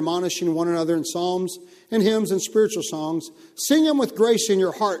 teaching and admonishing one another in psalms and hymns and spiritual songs. Sing them with grace in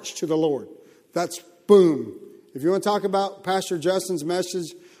your hearts to the Lord. That's boom. If you want to talk about Pastor Justin's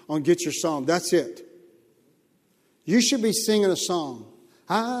message on Get Your Psalm, that's it. You should be singing a song.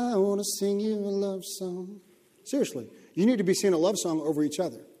 I want to sing you a love song. Seriously, you need to be singing a love song over each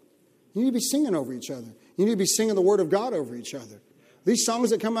other. You need to be singing over each other. You need to be singing the word of God over each other. These songs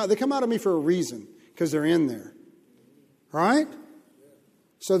that come out, they come out of me for a reason, because they're in there. All right?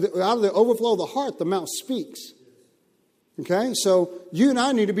 So out of the overflow of the heart, the mouth speaks. Okay? So you and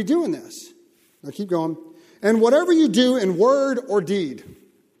I need to be doing this. Now keep going. And whatever you do in word or deed,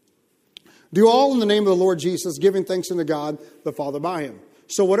 do all in the name of the Lord Jesus, giving thanks unto God the Father by him.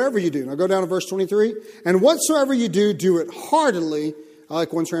 So whatever you do. Now go down to verse 23. And whatsoever you do, do it heartily. I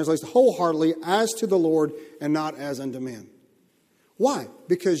like one translation, wholeheartedly, as to the Lord and not as unto men. Why?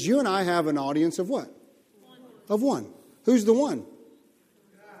 Because you and I have an audience of what? Of one. Who's the one?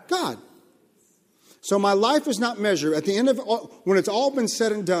 God. So my life is not measured. At the end of it, when it's all been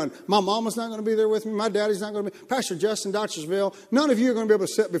said and done, my mama's not going to be there with me. My daddy's not going to be. Pastor Justin, Dodgersville, none of you are going to be able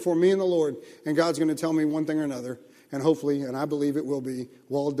to sit before me and the Lord. And God's going to tell me one thing or another. And hopefully, and I believe it will be,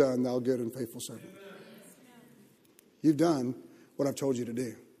 well done, thou good and faithful servant. You've done what I've told you to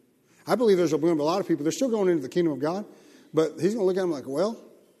do. I believe there's a lot of people, they're still going into the kingdom of God. But he's going to look at him like, well,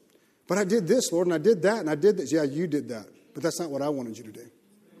 but I did this, Lord, and I did that, and I did this. Yeah, you did that. But that's not what I wanted you to do.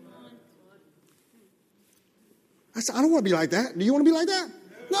 I said, I don't want to be like that. Do you want to be like that?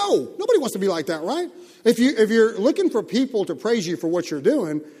 No. Nobody wants to be like that, right? If you're looking for people to praise you for what you're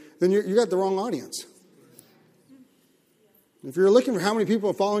doing, then you got the wrong audience. If you're looking for how many people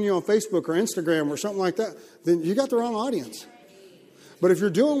are following you on Facebook or Instagram or something like that, then you got the wrong audience. But if you're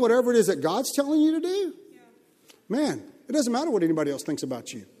doing whatever it is that God's telling you to do, man, it doesn't matter what anybody else thinks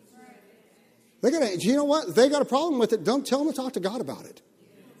about you. You know what? If they got a problem with it, don't tell them to talk to God about it.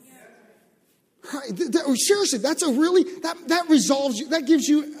 Right? Seriously, that's that resolves you. That gives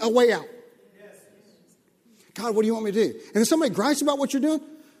you a way out. God, what do you want me to do? And if somebody gripes about what you're doing,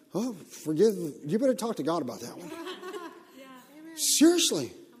 oh, forgive. You better talk to God about that one.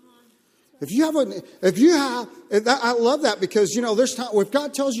 Seriously. I love that because, there's time, if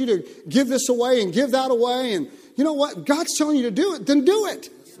God tells you to give this away and give that away, and you know what? God's telling you to do it, then do it.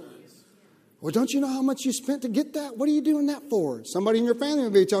 Well, don't you know how much you spent to get that? What are you doing that for? Somebody in your family will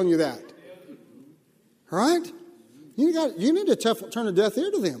be telling you that. All right? You need to turn a deaf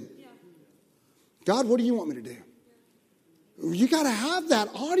ear to them. God, what do you want me to do? You got to have that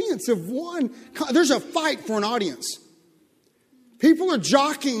audience of one. There's a fight for an audience. People are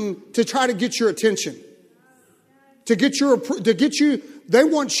jockeying to try to get your attention. They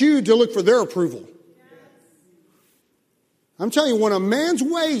want you to look for their approval. I'm telling you, when a man's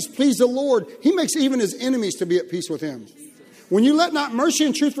ways please the Lord, he makes even his enemies to be at peace with him. When you let not mercy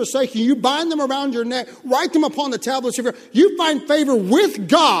and truth forsake you, you bind them around your neck, write them upon the tablets of your heart. You find favor with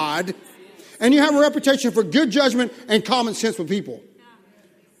God, and you have a reputation for good judgment and common sense with people.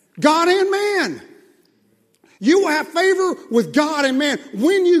 God and man. You will have favor with God and man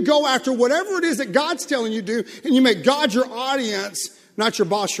when you go after whatever it is that God's telling you to do, and you make God your audience, not your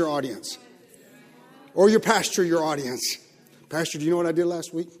boss your audience. Or your pastor your audience. Pastor, do you know what I did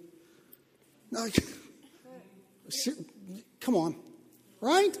last week? No, come on.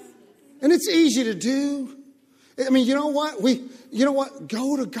 Right? And it's easy to do. I mean, you know what?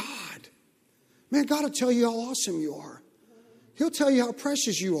 Go to God. Man, God will tell you how awesome you are. He'll tell you how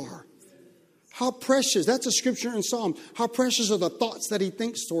precious you are. How precious. That's a scripture in Psalm. How precious are the thoughts that he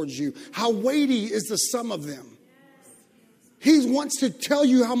thinks towards you. How weighty is the sum of them. He wants to tell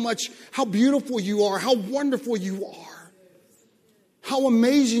you how beautiful you are, how wonderful you are. How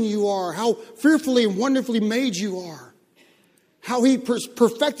amazing you are, how fearfully and wonderfully made you are. How he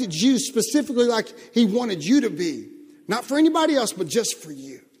perfected you specifically like he wanted you to be. Not for anybody else, but just for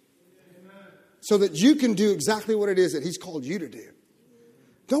you. So that you can do exactly what it is that he's called you to do.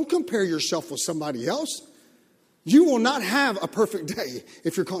 Don't compare yourself with somebody else. You will not have a perfect day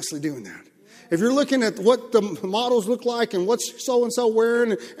if you're constantly doing that. If you're looking at what the models look like and what's so-and-so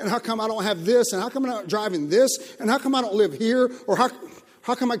wearing and how come I don't have this and how come I'm not driving this and how come I don't live here or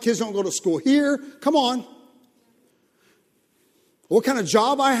how come my kids don't go to school here? Come on. What kind of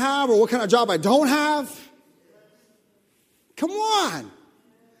job I have or what kind of job I don't have? Come on.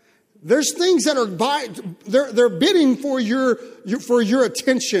 There's things that are they're bidding for your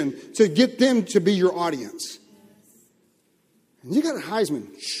attention to get them to be your audience. And you got a Heisman.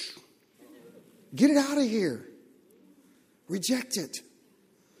 Get it out of here. Reject it.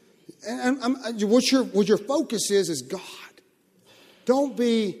 And what your focus is God. Don't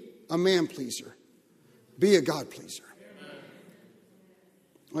be a man pleaser. Be a God pleaser.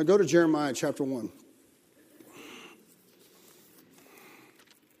 I go to Jeremiah chapter 1.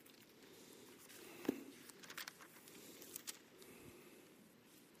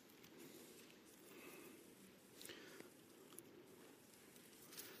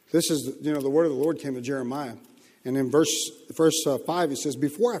 This is, the word of the Lord came to Jeremiah. And in verse 5, it says,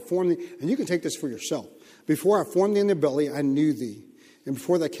 before I formed thee, and you can take this for yourself. Before I formed thee in the belly, I knew thee. And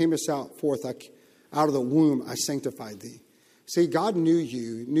before thou camest forth out of the womb, I sanctified thee. See, God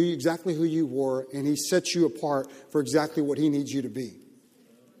knew exactly who you were, and he set you apart for exactly what he needs you to be.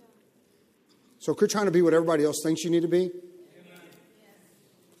 So quit trying to be what everybody else thinks you need to be.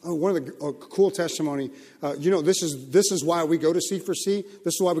 Oh, one of the cool testimony, this is why we go to C4C.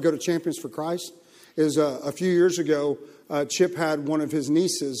 This is why we go to Champions for Christ. Is a few years ago, Chip had one of his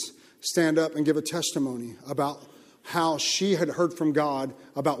nieces stand up and give a testimony about how she had heard from God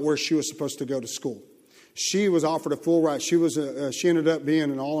about where she was supposed to go to school. She was offered a full ride. She ended up being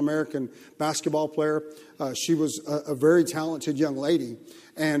an All-American basketball player. She was a very talented young lady.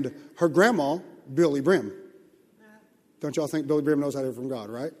 And her grandma, Billy Brim. Don't y'all think Billy Brim knows how to hear from God,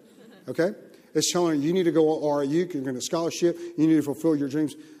 right? Okay? It's telling her, you need to go to RU, you're going to scholarship, you need to fulfill your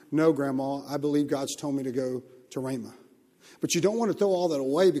dreams. No, Grandma, I believe God's told me to go to Rhema. But you don't want to throw all that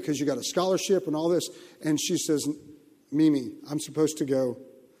away because you got a scholarship and all this. And she says, Mimi, I'm supposed to go.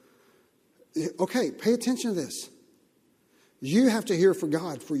 Okay, pay attention to this. You have to hear from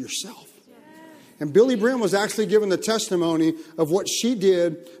God for yourself. And Billy Brim was actually given the testimony of what she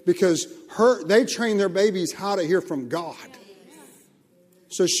did because they trained their babies how to hear from God.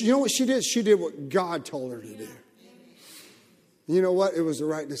 So you know what she did? She did what God told her to do. You know what? It was the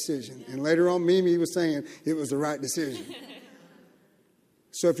right decision. And later on, Mimi was saying it was the right decision.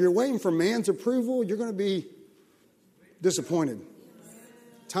 So if you're waiting for man's approval, you're going to be disappointed.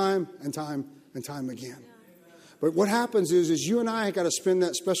 Time and time and time again. But what happens is you and I got to spend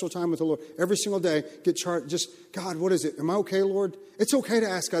that special time with the Lord every single day. Get charged. Just, God, what is it? Am I okay, Lord? It's okay to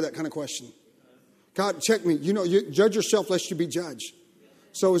ask God that kind of question. God, check me. You judge yourself lest you be judged.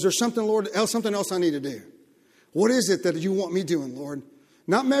 So is there something, Lord, something else I need to do? What is it that you want me doing, Lord?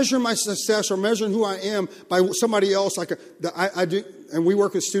 Not measuring my success or measuring who I am by somebody else. I do, and we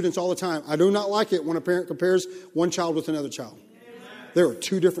work with students all the time. I do not like it when a parent compares one child with another child. There are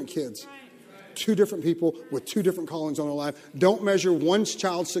two different kids. Two different people with two different callings on their life. Don't measure one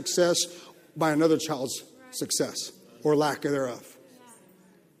child's success by another child's success or lack thereof.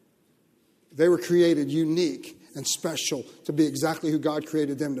 They were created unique and special to be exactly who God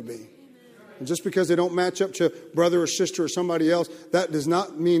created them to be. And just because they don't match up to brother or sister or somebody else, that does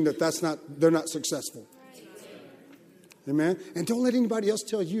not mean that they're not successful. Amen? And don't let anybody else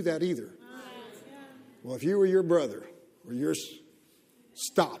tell you that either. Well, if you were your brother or yours,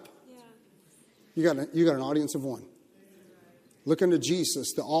 stop. You got an audience of one. Look unto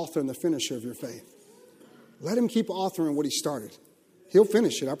Jesus, the author and the finisher of your faith. Let him keep authoring what he started. He'll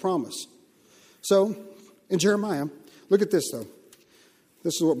finish it, I promise. So, in Jeremiah, look at this though.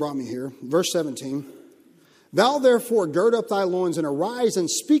 This is what brought me here. Verse 17. Thou therefore gird up thy loins and arise and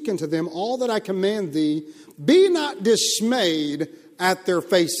speak unto them all that I command thee. Be not dismayed at their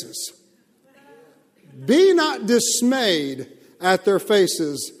faces. Be not dismayed at their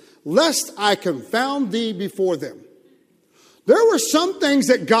faces, lest I confound thee before them. There were some things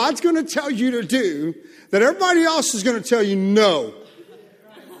that God's going to tell you to do that everybody else is going to tell you, no.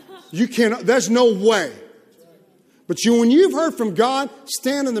 You cannot, there's no way. But when you've heard from God,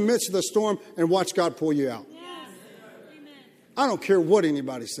 stand in the midst of the storm and watch God pull you out. I don't care what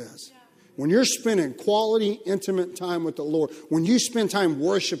anybody says. When you're spending quality, intimate time with the Lord, when you spend time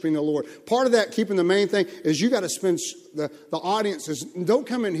worshiping the Lord, part of that, keeping the main thing, is you got to spend the audiences. Don't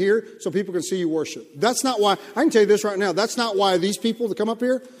come in here so people can see you worship. That's not why, I can tell you this right now, that's not why these people that come up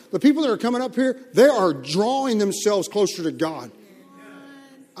here, the people that are coming up here, they are drawing themselves closer to God.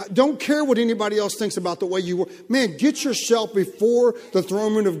 I don't care what anybody else thinks about the way you work. Man, get yourself before the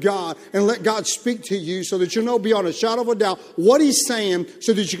throne room of God and let God speak to you so that you know beyond a shadow of a doubt what he's saying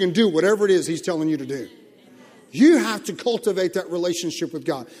so that you can do whatever it is he's telling you to do. You have to cultivate that relationship with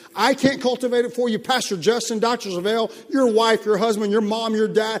God. I can't cultivate it for you. Pastor Justin, Dr. Zavelle, your wife, your husband, your mom, your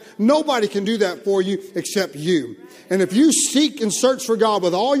dad. Nobody can do that for you except you. And if you seek and search for God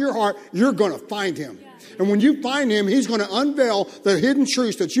with all your heart, you're going to find him. And when you find him, he's going to unveil the hidden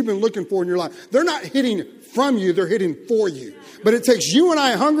truths that you've been looking for in your life. They're not hidden from you, they're hidden for you. But it takes you and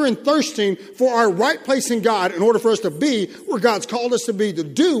I hunger and thirsting for our right place in God in order for us to be where God's called us to be, to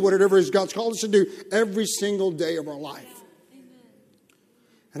do whatever it is God's called us to do every single day of our life.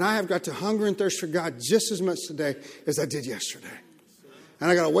 And I have got to hunger and thirst for God just as much today as I did yesterday.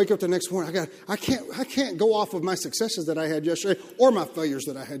 And I got to wake up the next morning. I can't go off of my successes that I had yesterday or my failures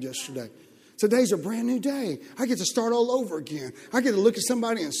that I had yesterday. Today's a brand new day. I get to start all over again. I get to look at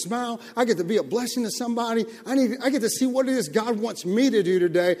somebody and smile. I get to be a blessing to somebody. I get to see what it is God wants me to do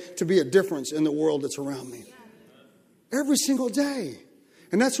today to be a difference in the world that's around me. Every single day.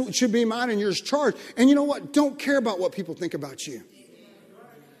 And that's what should be mine and yours charge. And you know what? Don't care about what people think about you.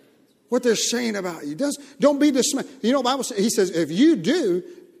 What they're saying about you. Don't be dismayed. You know, the Bible says, he says, if you do,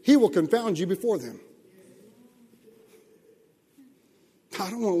 he will confound you before them. I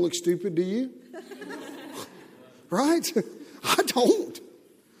don't want to look stupid, do you? Right? I don't.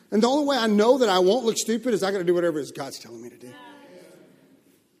 And the only way I know that I won't look stupid is I got to do whatever it is God's telling me to do.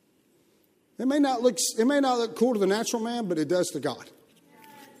 It may not look cool to the natural man, but it does to God.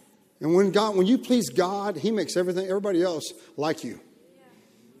 And when you please God, he makes everybody else like you.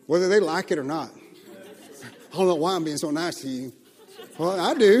 Whether they like it or not. I don't know why I'm being so nice to you. Well,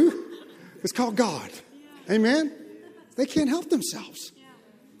 I do. It's called God. Amen? They can't help themselves.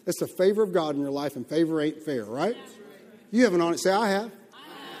 It's the favor of God in your life, and favor ain't fair, right? You have an audience. Say, I have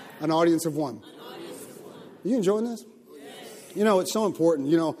an audience of one. You enjoying this? You know, it's so important.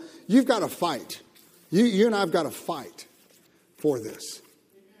 You know, you've got to fight. You and I have got to fight for this.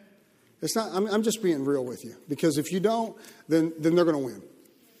 It's not. I'm just being real with you, because if you don't, then they're going to win.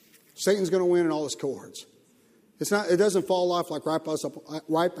 Satan's going to win in all his cohorts. It's not. It doesn't fall off like ripe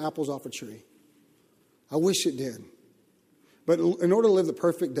apples off a tree. I wish it did. But in order to live the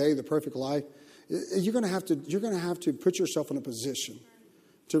perfect day, the perfect life, you're going to have to put yourself in a position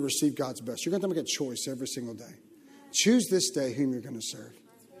to receive God's best. You're going to have to make a choice every single day. Choose this day whom you're going to serve.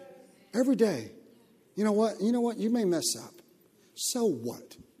 Every day. You know what? You may mess up. So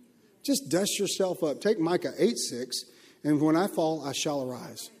what? Just dust yourself up. Take Micah 8:6, and when I fall, I shall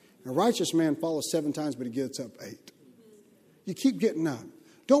arise. A righteous man falls 7 times, but he gets up 8. You keep getting up.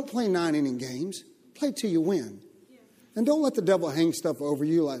 Don't play 9-inning games. Play till you win. And don't let the devil hang stuff over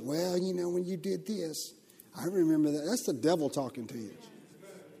you like, well, you know, when you did this, I remember that. That's the devil talking to you.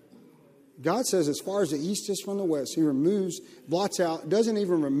 God says as far as the east is from the west, he removes, blots out, doesn't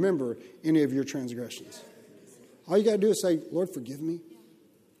even remember any of your transgressions. All you got to do is say, Lord, forgive me.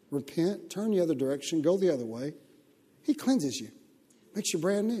 Repent, turn the other direction, go the other way. He cleanses you, makes you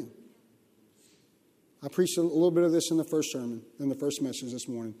brand new. I preached a little bit of this in the first sermon, in the first message this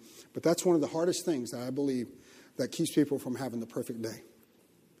morning. But that's one of the hardest things that I believe that keeps people from having the perfect day,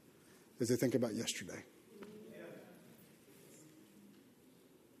 is they think about yesterday.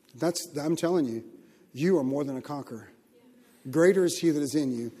 I'm telling you, you are more than a conqueror. Greater is he that is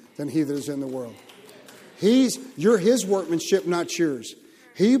in you than he that is in the world. You're his workmanship, not yours.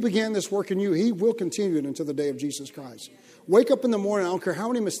 He who began this work in you, he will continue it until the day of Jesus Christ. Wake up in the morning, I don't care how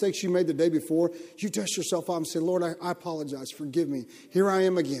many mistakes you made the day before, you dust yourself off and say, Lord, I apologize, forgive me. Here I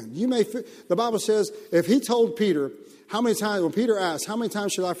am again. The Bible says, if he told Peter, when Peter asked, how many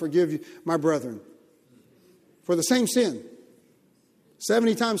times should I forgive you, my brethren? For the same sin.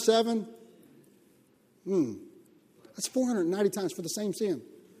 70 times 7? That's 490 times for the same sin.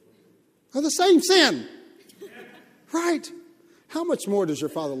 For the same sin. Right? How much more does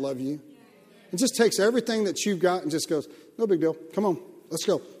your Father love you? It just takes everything that you've got and just goes, no big deal. Come on, let's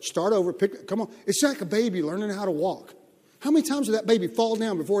go. Start over. Come on. It's like a baby learning how to walk. How many times did that baby fall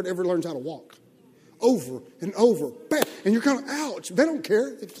down before it ever learns how to walk? Over and over. Bam. And you're kind of, ouch. They don't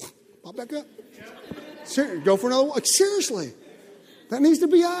care. They pop back up. Seriously, go for another walk. Seriously. That needs to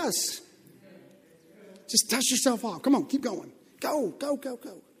be us. Just dust yourself off. Come on, keep going. Go, go, go,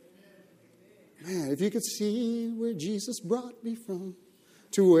 go. Man, if you could see where Jesus brought me from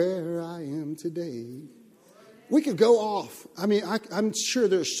to where I am today. We could go off. I mean, I'm sure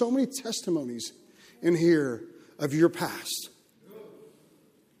there's so many testimonies in here of your past.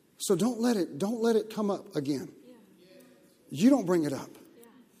 So don't let it come up again. You don't bring it up.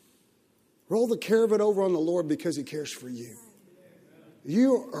 Roll the care of it over on the Lord because he cares for you.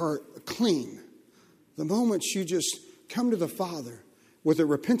 You are clean. The moment you just come to the Father with a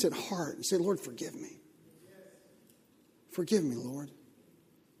repentant heart and say, Lord, forgive me. Forgive me, Lord.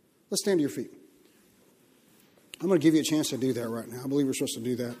 Let's stand to your feet. I'm going to give you a chance to do that right now. I believe we're supposed to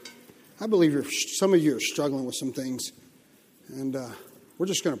do that. I believe some of you are struggling with some things. And we're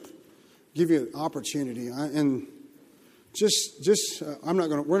just going to give you an opportunity. We're not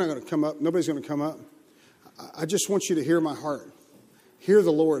going to come up. Nobody's going to come up. I just want you to hear my heart. Hear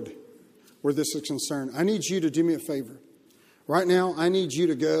the Lord where this is concerned. I need you to do me a favor. Right now, I need you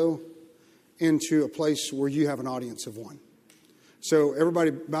to go into a place where you have an audience of one. So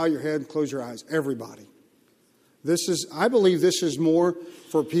everybody bow your head and close your eyes. Everybody. I believe this is more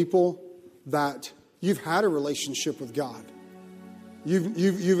for people that you've had a relationship with God.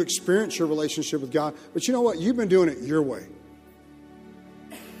 You've experienced your relationship with God. But you know what? You've been doing it your way.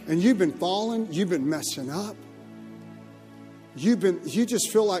 And you've been falling. You've been messing up. You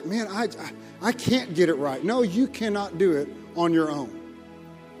just feel like, man, I can't get it right. No, you cannot do it on your own.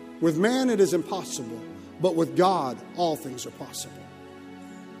 With man, it is impossible. But with God, all things are possible.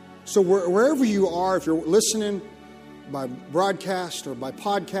 So wherever you are, if you're listening by broadcast or by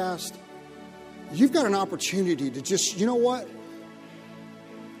podcast, you've got an opportunity to just, you know what?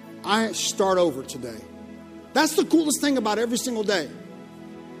 I start over today. That's the coolest thing about every single day.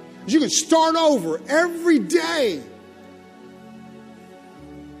 You can start over every day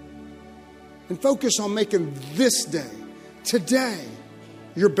and focus on making this day, today,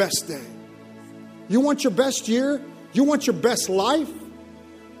 your best day. You want your best year? You want your best life?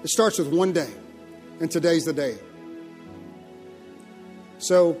 It starts with one day, and today's the day.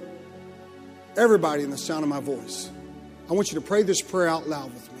 So, everybody in the sound of my voice, I want you to pray this prayer out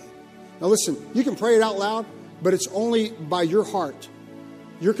loud with me. Now listen, you can pray it out loud, but it's only by your heart.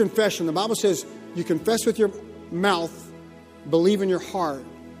 Your confession. The Bible says you confess with your mouth, believe in your heart,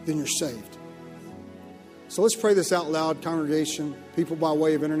 then you're saved. So let's pray this out loud, congregation, people by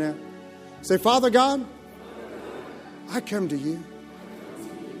way of internet. Say, Father God, I come to you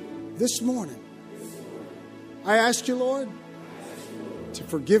this morning. I ask you, Lord, to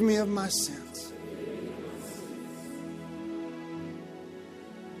forgive me of my sins.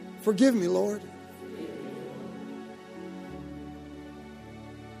 Forgive me, Lord.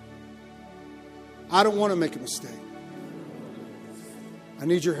 I don't want to make a mistake. I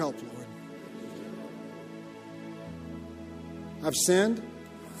need your help, Lord. I've sinned.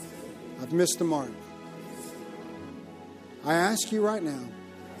 I've missed the mark. I ask you right now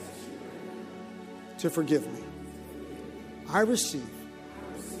to forgive me. I receive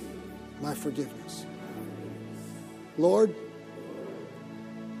my forgiveness. Lord,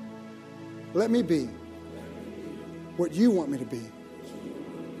 let me be what you want me to be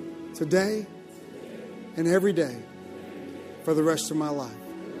today and every day for the rest of my life.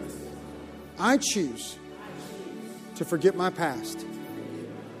 I choose to forget my past,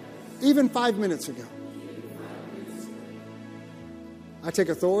 even 5 minutes ago. I take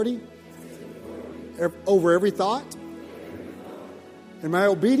authority over every thought, and my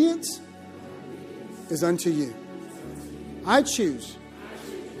obedience is unto you. I choose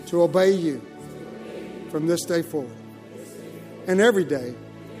to obey you from this day forward and every day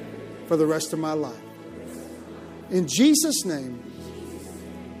for the rest of my life. In Jesus' name,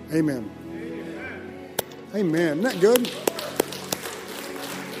 amen. Amen. Isn't that good?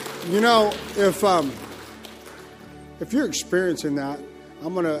 You know, if you're experiencing that,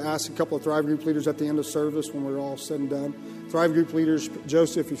 I'm going to ask a couple of Thrive Group leaders at the end of service when we're all said and done. Thrive Group leaders,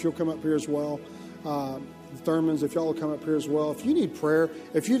 Joseph, if you'll come up here as well. Thurmans, if y'all will come up here as well. If you need prayer,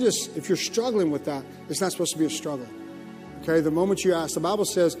 if you're struggling with that, it's not supposed to be a struggle. Okay, the moment you ask, the Bible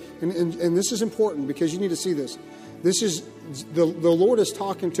says, and this is important because you need to see this. This is, the Lord is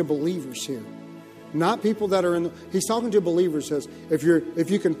talking to believers here. Not people that are He's talking to believers. Says, if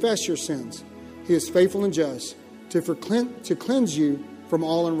you confess your sins, He is faithful and just to cleanse you from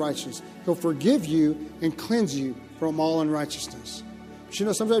all unrighteousness. He'll forgive you and cleanse you from all unrighteousness. But you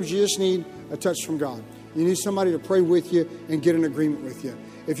know, sometimes you just need a touch from God. You need somebody to pray with you and get an agreement with you.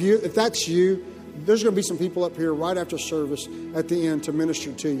 If that's you, there's going to be some people up here right after service at the end to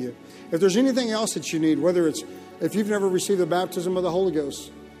minister to you. If there's anything else that you need, whether it's if you've never received the baptism of the Holy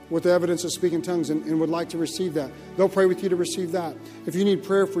Ghost with the evidence of speaking tongues and would like to receive that, they'll pray with you to receive that. If you need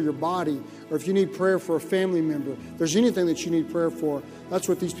prayer for your body or if you need prayer for a family member, if there's anything that you need prayer for, that's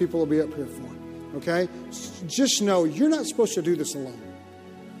what these people will be up here for. Okay? Just know you're not supposed to do this alone.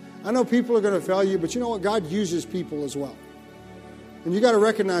 I know people are going to fail you, but you know what? God uses people as well. And you got to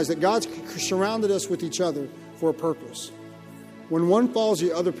recognize that God's surrounded us with each other for a purpose. When one falls,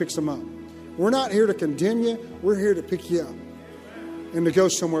 the other picks them up. We're not here to condemn you. We're here to pick you up and to go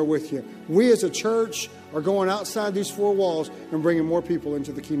somewhere with you. We as a church are going outside these four walls and bringing more people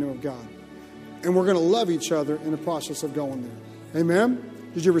into the kingdom of God. And we're going to love each other in the process of going there.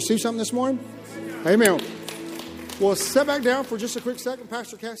 Amen? Did you receive something this morning? Amen. Well, sit back down for just a quick second.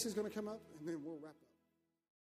 Pastor Cassie's going to come up, and then we'll wrap up.